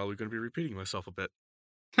I'm probably going to be repeating myself a bit.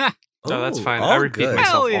 No, that's fine. all I repeat good.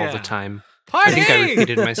 myself Hell all yeah. the time. Party! I think I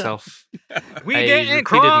repeated myself. We I getting repeated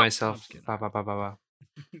crunk. myself. Ba, ba, ba, ba, ba.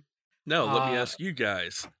 Now, let me ask you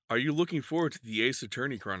guys, are you looking forward to the Ace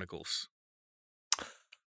Attorney Chronicles?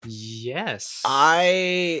 Yes.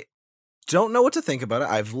 I don't know what to think about it.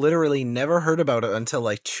 I've literally never heard about it until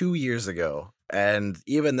like 2 years ago. And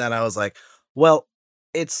even then I was like, well,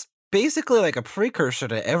 it's basically like a precursor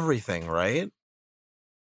to everything, right?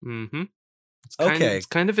 Mm-hmm. It's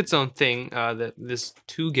kind of its own thing. That there's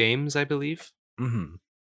 2 games, I believe. Mm-hmm.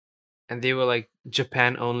 And they were like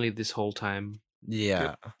Japan only this whole time.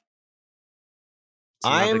 Yeah. Yep. So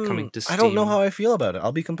now they're coming to Steam. I don't know how I feel about it.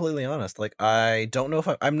 I'll be completely honest. Like, I don't know if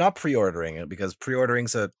I'm not pre-ordering it because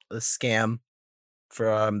pre-ordering's a scam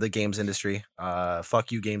for the games industry.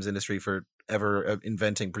 Fuck you, games industry, for ever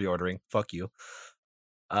inventing pre-ordering. Fuck you.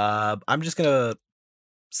 I'm just gonna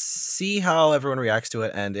see how everyone reacts to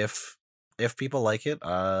it, and if people like it,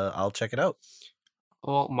 I'll check it out.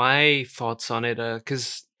 Well, my thoughts on it,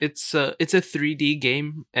 because it's a 3D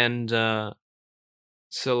game, and the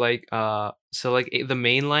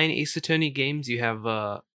mainline Ace Attorney games, you have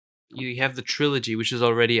the trilogy, which is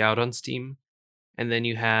already out on Steam, and then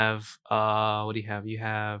you have what do you have? You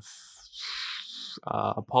have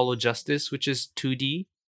Apollo Justice, which is 2D,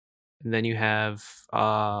 and then you have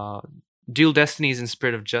Dual Destinies and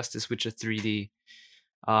Spirit of Justice, which are 3D.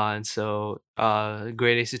 And so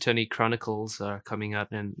Great Ace Attorney Chronicles are coming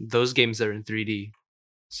out, and those games are in 3D.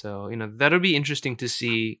 So, that'll be interesting to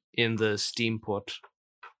see in the Steam port.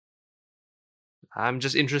 I'm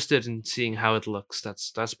just interested in seeing how it looks.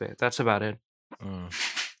 That's about it.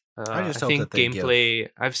 I just hope think that they gameplay.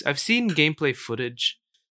 I've seen gameplay footage.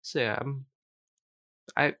 So yeah,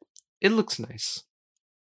 it looks nice.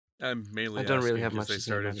 I'm mainly I don't really asking have because much they to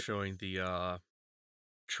say about started it. showing the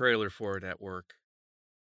trailer for it at work.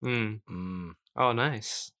 Oh,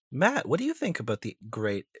 nice. Matt, what do you think about the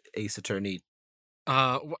Great Ace Attorney?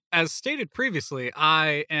 As stated previously,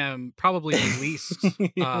 I am probably the least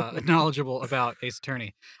knowledgeable about Ace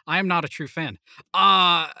Attorney. I am not a true fan.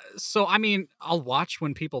 So I mean, I'll watch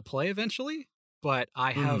when people play eventually, but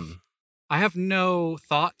I have no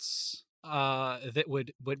thoughts that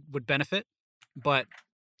would benefit. But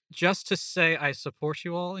just to say I support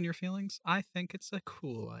you all in your feelings, I think it's a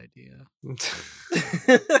cool idea.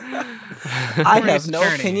 I have no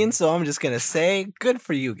opinion, so I'm just gonna say, good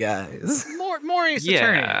for you guys. More Ace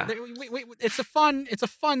Attorney. It's a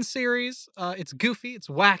fun series. It's goofy. It's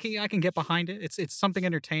wacky. I can get behind it. It's something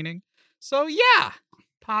entertaining. So yeah,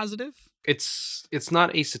 positive. It's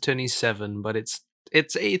not Ace Attorney 7, but it's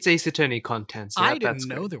Ace Attorney content. So I didn't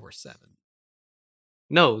know there were 7.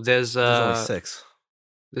 No, there's only 6.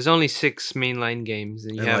 There's only 6 mainline games,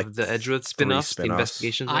 and you have like the Edgeworth spin-offs, the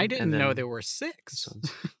investigations. I didn't know there were 6.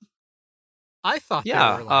 I thought there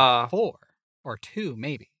were like 4 or 2,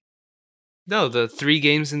 maybe. No, the 3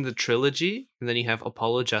 games in the trilogy, and then you have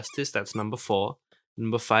Apollo Justice, that's number 4.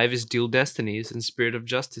 Number 5 is Dual Destinies, and Spirit of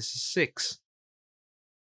Justice is 6.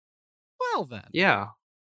 Well then. Yeah.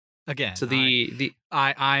 Again, so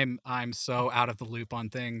I'm so out of the loop on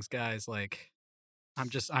things, guys. Like, I'm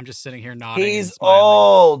just sitting here nodding. He's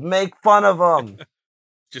old. Make fun of him.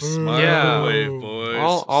 Just smile away, boys.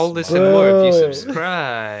 All this and more if you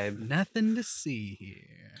subscribe. Nothing to see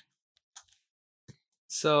here.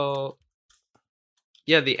 So,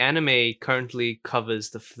 yeah, the anime currently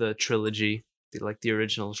covers the trilogy, the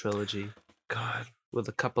original trilogy. God, with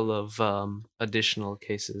a couple of additional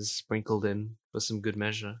cases sprinkled in for some good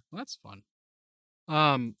measure. Well, that's fun.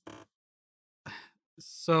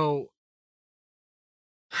 So,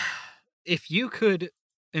 if you could,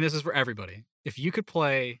 and this is for everybody, if you could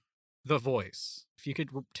play the voice, if you could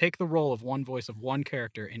take the role of one voice of one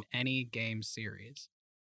character in any game series,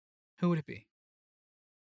 who would it be?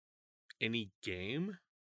 Any game?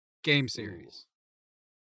 Game series.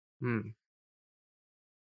 You're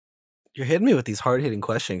hitting me with these hard-hitting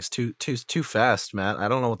questions too fast, Matt. I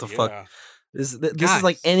don't know what the fuck. This is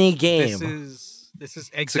like any game. This is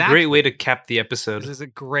exactly. It's a great way to cap the episode. This is a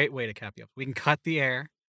great way to cap the episode. We can cut the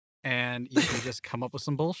air, and you can just come up with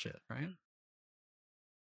some bullshit, right?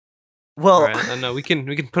 Well, right. No, we can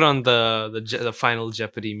put on the final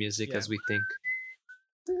Jeopardy music as we think.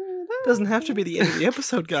 It doesn't have to be the end of the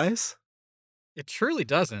episode, guys. It truly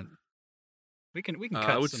doesn't. We can cut.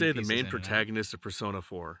 I would some say the pieces main in and out. Protagonist of Persona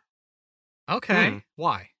 4. Okay.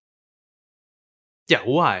 Why? Yeah,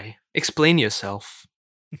 why? Explain yourself.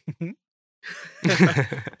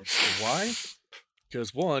 Why?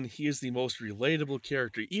 Because 1, he is the most relatable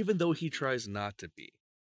character, even though he tries not to be.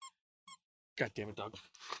 God damn it, dog.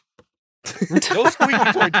 No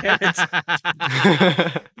squeaky toy, damn it.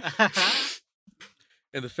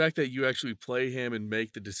 And the fact that you actually play him and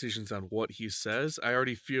make the decisions on what he says, I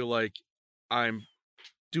already feel like I'm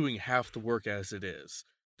doing half the work as it is.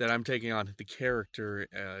 That I'm taking on the character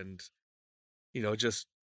and, just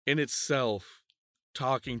in itself,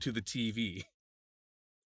 talking to the TV.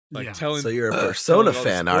 Like telling. So you're a Persona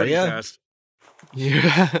fan, are you?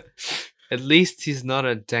 Yeah. At least he's not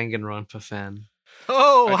a Danganronpa fan.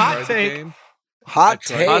 Oh, hot take. Hot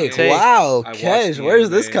take. Wow, Kej, where's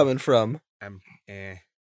this coming from?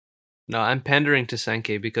 No, I'm pandering to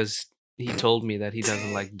Sankayy because he told me that he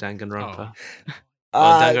doesn't like Danganronpa.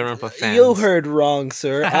 Danganronpa fans. You heard wrong,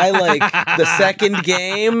 sir. I like the second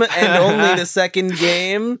game and only the second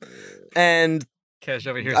game, and Kej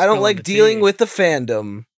over here I don't spilling like the dealing tea. with the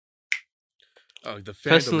fandom. Oh, the fandom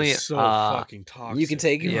Personally, is so fucking toxic. You can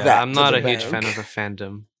take Yeah, that. I'm to not the a huge bank. fan of the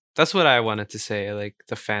fandom. That's what I wanted to say. Like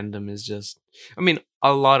the fandom is just. I mean,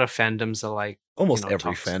 a lot of fandoms are like Almost you know,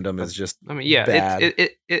 every toxic, fandom but- is just I mean, yeah, bad.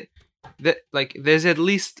 like there's at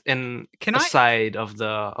least a Can I side of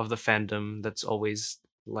the fandom that's always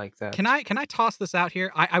like that. can I toss this out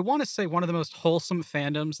here? I want to say one of the most wholesome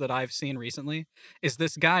fandoms that I've seen recently is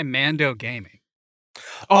this guy Mando Gaming.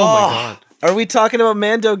 Oh my god! Are we talking about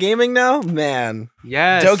Mando Gaming now? Man.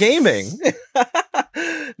 Yes, Do Gaming.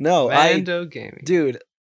 No, Mando Gaming. dude.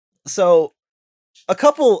 So a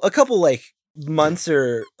couple like months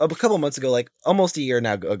ago, like almost a year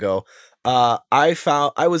now ago, so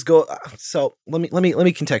let me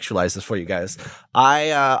contextualize this for you guys.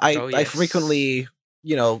 I frequently,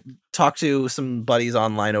 talk to some buddies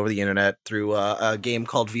online over the internet through a game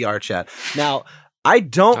called VR Chat. Now, I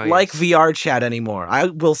don't like VR Chat anymore. I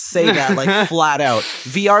will say that like flat out.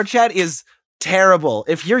 VR Chat is terrible.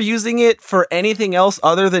 If you're using it for anything else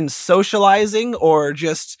other than socializing or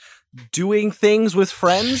just doing things with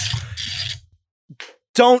friends,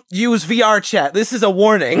 don't use VR Chat. This is a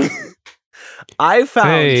warning. I found.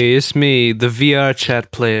 Hey, it's me, the VR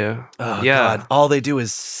Chat player. Oh, yeah. God. All they do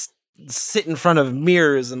is sit in front of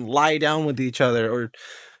mirrors and lie down with each other or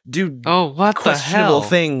do what the questionable hell?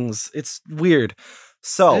 things. It's weird.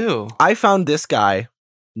 So Ew. I found this guy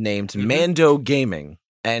named Mando Gaming,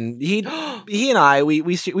 and he and I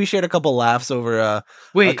we shared a couple laughs over a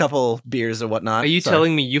couple beers or whatnot. Are you Sorry.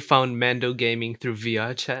 telling me you found Mando Gaming through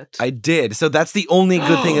VR Chat? I did. So that's the only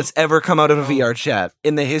good thing that's ever come out of a VR Chat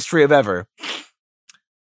in the history of ever.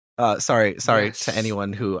 Sorry Yes. to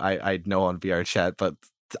anyone who I know on VR Chat, but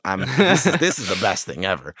this is the best thing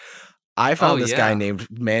ever. I found this guy named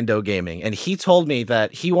Mando Gaming, and he told me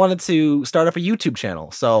that he wanted to start up a YouTube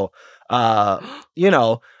channel. So, I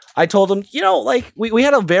told him, like we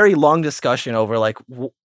had a very long discussion over like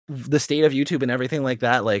the state of YouTube and everything like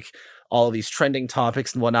that, like all of these trending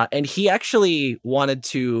topics and whatnot. And he actually wanted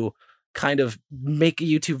to kind of make a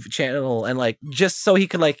YouTube channel and like just so he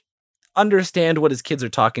could like understand what his kids are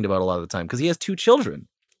talking about a lot of the time because he has 2 children.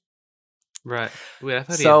 Right. Wait, I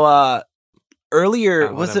thought So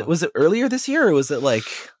earlier was whatever. it earlier this year or was it like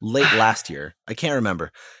late last year? I can't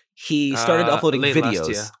remember. He started uploading late last year.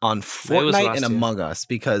 videos on It was Fortnite last and year. Among Us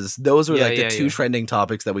because those were like the 2 yeah. trending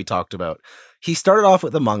topics that we talked about. He started off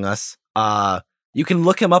with Among Us. You can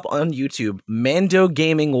look him up on YouTube, Mando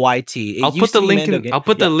Gaming YT. I'll put the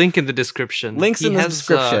link in the description. Links in the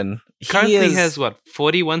description. Currently has what,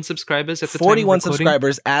 41 subscribers at the time of 41 recording?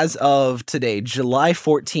 subscribers as of today, July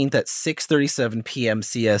 14th at 6:37 p.m.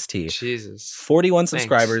 CST. Jesus. 41 Thanks.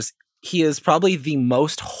 subscribers. He is probably the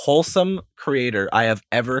most wholesome creator I have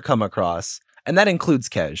ever come across, and that includes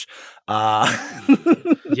Kej.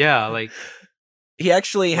 Yeah, like he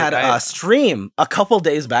actually had a stream a couple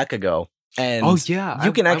days back ago. And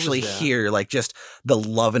you can actually hear like just the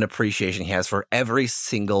love and appreciation he has for every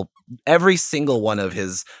single one of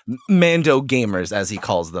his Mando gamers, as he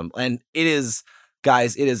calls them. And it is,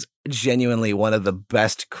 guys, it is genuinely one of the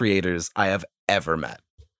best creators I have ever met.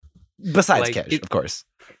 Besides like, Kej, of course.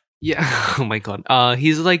 Yeah. Oh my god.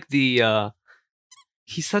 He's like he's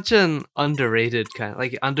such an underrated kind,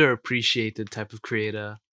 like underappreciated type of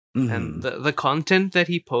creator. And the content that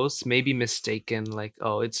he posts may be mistaken, like,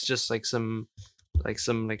 oh, it's just like some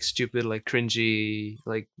stupid, like cringy,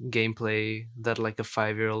 like gameplay that like a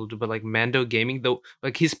 5-year-old, but like Mando Gaming, though,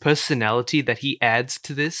 like his personality that he adds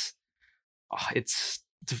to this,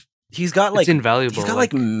 he's got like invaluable. He's got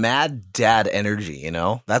like mad dad energy,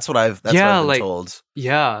 That's what I've been told.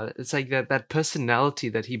 Yeah, it's like that personality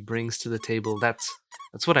that he brings to the table.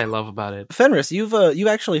 That's what I love about it. Fenris, you've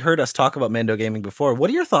actually heard us talk about Mando Gaming before. What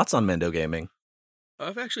are your thoughts on Mando Gaming?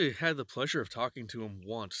 I've actually had the pleasure of talking to him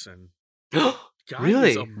once, and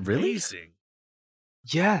Really? Amazing.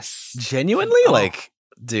 Yes. Genuinely? Like,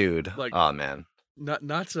 dude. Like, oh man. Not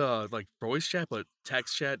like voice chat, but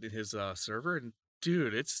text chat in his server, and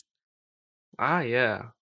dude, it's yeah.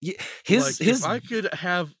 If I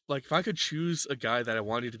could choose a guy that I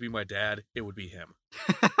wanted to be my dad, it would be him.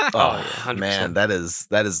 Oh man,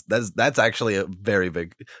 that's actually a very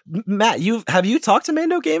big. Matt, have you talked to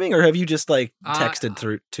Mando Gaming or have you just like texted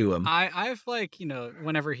through to him? I've like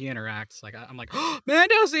whenever he interacts, like I'm like, oh,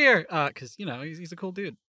 Mando's here, because he's a cool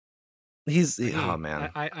dude. Oh man,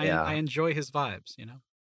 I enjoy his vibes.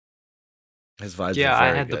 His vibes Yeah, are I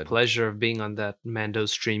very had the good. pleasure of being on that Mando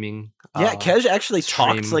streaming. Yeah, Kej actually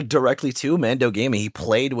talked stream. like directly to Mando Gaming. He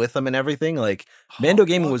played with them and everything. Like Mando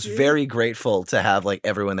Gaming was very grateful to have like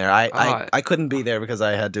everyone there. I couldn't be there because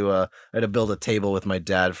I had to build a table with my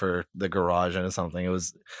dad for the garage and something. It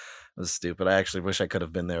was stupid. I actually wish I could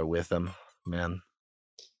have been there with him, man.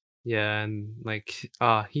 Yeah, and like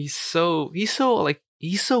he's so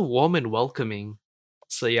warm and welcoming.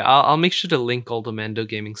 So yeah, I'll make sure to link all the Mando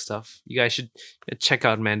Gaming stuff. You guys should check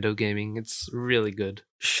out Mando Gaming. It's really good.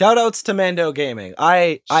 Shoutouts to Mando Gaming.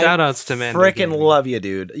 Shoutouts to Mando freaking Gaming. love you,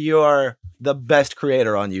 dude. You are the best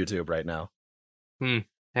creator on YouTube right now.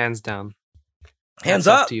 Hands down. Hands Hats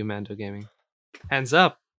up off to you, Mando Gaming. Hands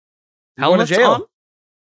up. You're going to Helmets jail. on?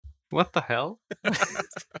 What the hell?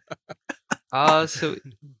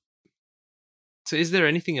 So is there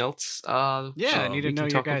anything else? I need to know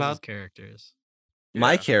your guys' about characters.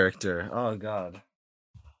 My character. Oh god.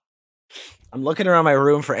 I'm looking around my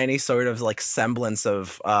room for any sort of like semblance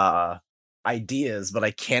of ideas, but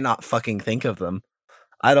I cannot fucking think of them.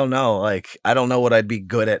 I don't know. Like I don't know what I'd be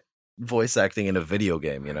good at voice acting in a video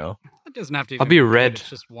game, you know? It doesn't have to I'll be good, Red. it's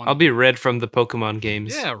just one. I'll be Red from the Pokemon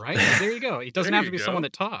games. Yeah, right? There you go. It doesn't There have you to be go. someone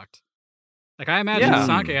that talked. Like I imagined Yeah.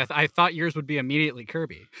 Sankayy, I thought yours would be immediately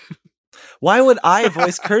Kirby. Why would I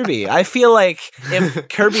voice Kirby? I feel like if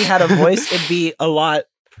Kirby had a voice, it'd be a lot.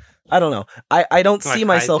 I don't know. I don't Like see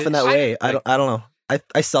myself in that high-pitched? way. I don't know.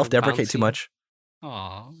 I self-deprecate too bouncy? much.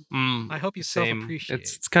 Aw. Mm, I hope you same. self-appreciate.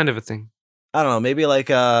 It's kind of a thing. I don't know. Maybe like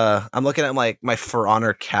I'm looking at like my For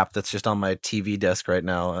Honor cap that's just on my TV desk right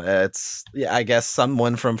now. It's I guess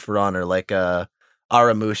someone from For Honor, like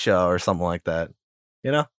Aramusha or something like that.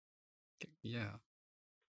 You know? Yeah.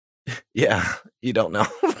 Yeah, you don't know.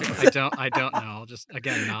 I don't know. I'll just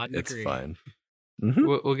again nod and It's agree. fine. Mhm.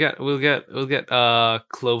 We'll get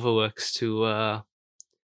Cloverworks to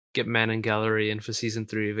get Man and Gallery in for season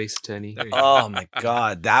 3 of Ace Attorney. There you go. Oh my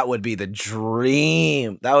god, that would be the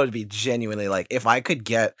dream. That would be genuinely like if I could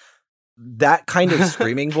get that kind of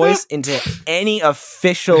screaming voice into any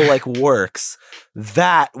official like works,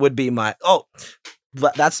 that would be my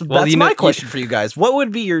that's my question for you guys. What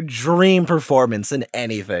would be your dream performance in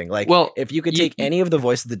anything? Like if you could take any of the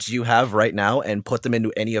voices that you have right now and put them into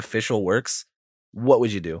any official works, what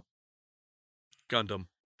would you do? Gundam.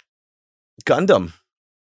 Gundam.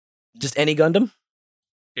 Just any Gundam?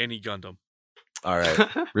 Any Gundam. All right.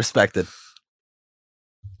 Respected.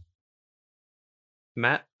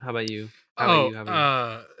 Matt, how about you?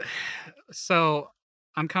 So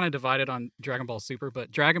I'm kind of divided on Dragon Ball Super,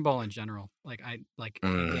 but Dragon Ball in general, like I like a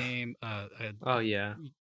game, a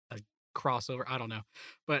crossover. I don't know,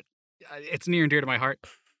 but it's near and dear to my heart.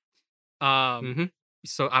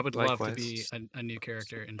 So I would love to be a new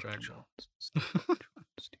character in Dragon Ball.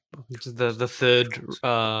 the third,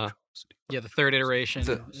 the third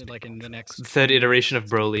iteration, like in the next third iteration of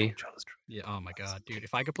Broly. Yeah. Oh my god, dude!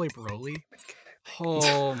 If I could play Broly.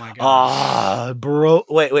 Oh my god. Ah, bro.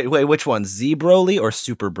 Wait. Which one? Z Broly or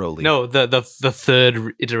Super Broly? No, the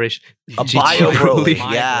third iteration. A Bio Broly.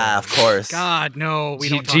 Bio Yeah, Broly. of course. God, no. We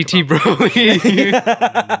don't talk GT about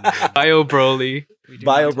Broly. Bio Broly.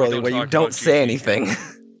 Bio Broly, where you don't say anything.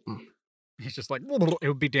 He's just like, it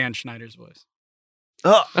would be Dan Schneider's voice.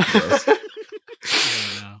 Oh.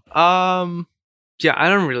 Yeah, I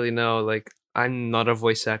don't really know. Like, I'm not a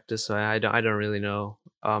voice actor, so I don't really know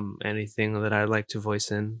anything that I'd like to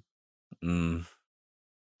voice in.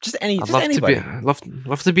 Just anybody.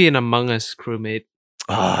 Love to be an Among Us crewmate.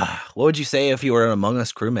 What would you say if you were an Among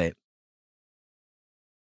Us crewmate?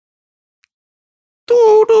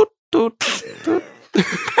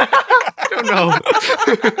 I don't know.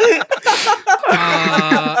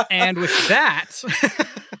 And with that,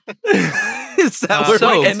 is that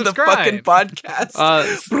where we end the fucking podcast?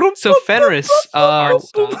 So Fenris, so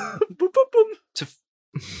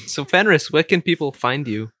so Fenris, where can people find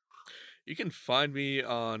you? You can find me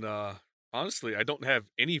on, honestly, I don't have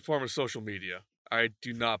any form of social media. I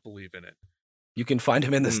do not believe in it. You can find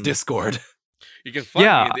him in this Discord. You can find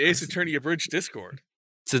me in the Ace Attorney Abridged Discord.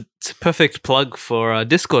 It's a perfect plug for a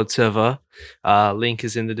Discord server. Link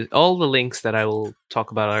is in all the links that I will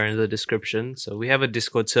talk about are in the description. So we have a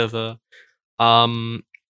Discord server.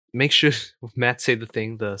 Make sure Matt say the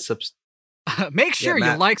thing. make sure you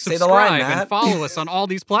Matt, like, say the subscribe, line, and follow us on all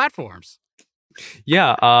these platforms.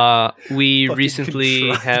 Yeah. We Fucking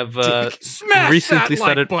recently have Smash recently that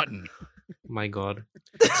started. like button. My God.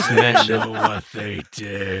 Smash it. What they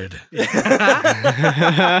did.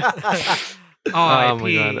 I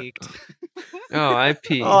my God. peaked. I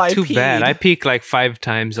peaked. Oh, I Too bad. peed. I peaked like 5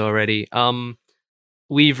 times already.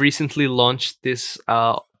 We've recently launched this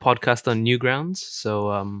podcast on Newgrounds,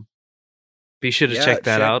 so Be sure to Yeah, check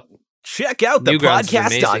that out. Check out the Newgrounds is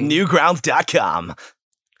podcast on amazing. newgrounds.com.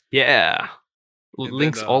 Yeah. And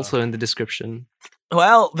Links then, also in the description.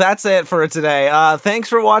 Well, that's it for today. Thanks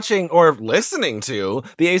for watching or listening to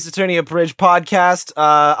the Ace Attorney Abridged podcast.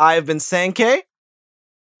 I've been Sankayy.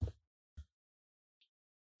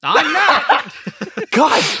 I'm not.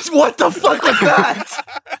 God, what the fuck was that?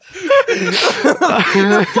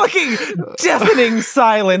 Fucking deafening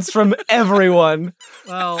silence from everyone.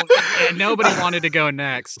 Well, nobody wanted to go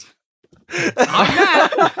next. I'm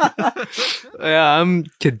not. Yeah, I'm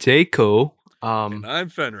Kadeko. And I'm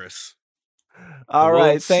Fenris. All We'll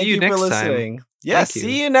right, see thank you you next for time. listening. Yes, Thank you.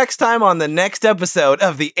 see you next time on the next episode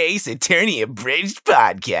of the Ace Attorney Abridged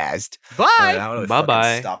podcast. Bye. All right, how do I fucking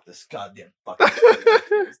Bye-bye. Stop this goddamn fucking.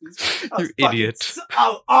 You idiot.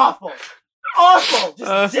 Oh, awful, awful,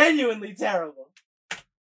 just genuinely terrible.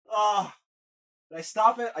 Oh, did I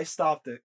stop it? I stopped it.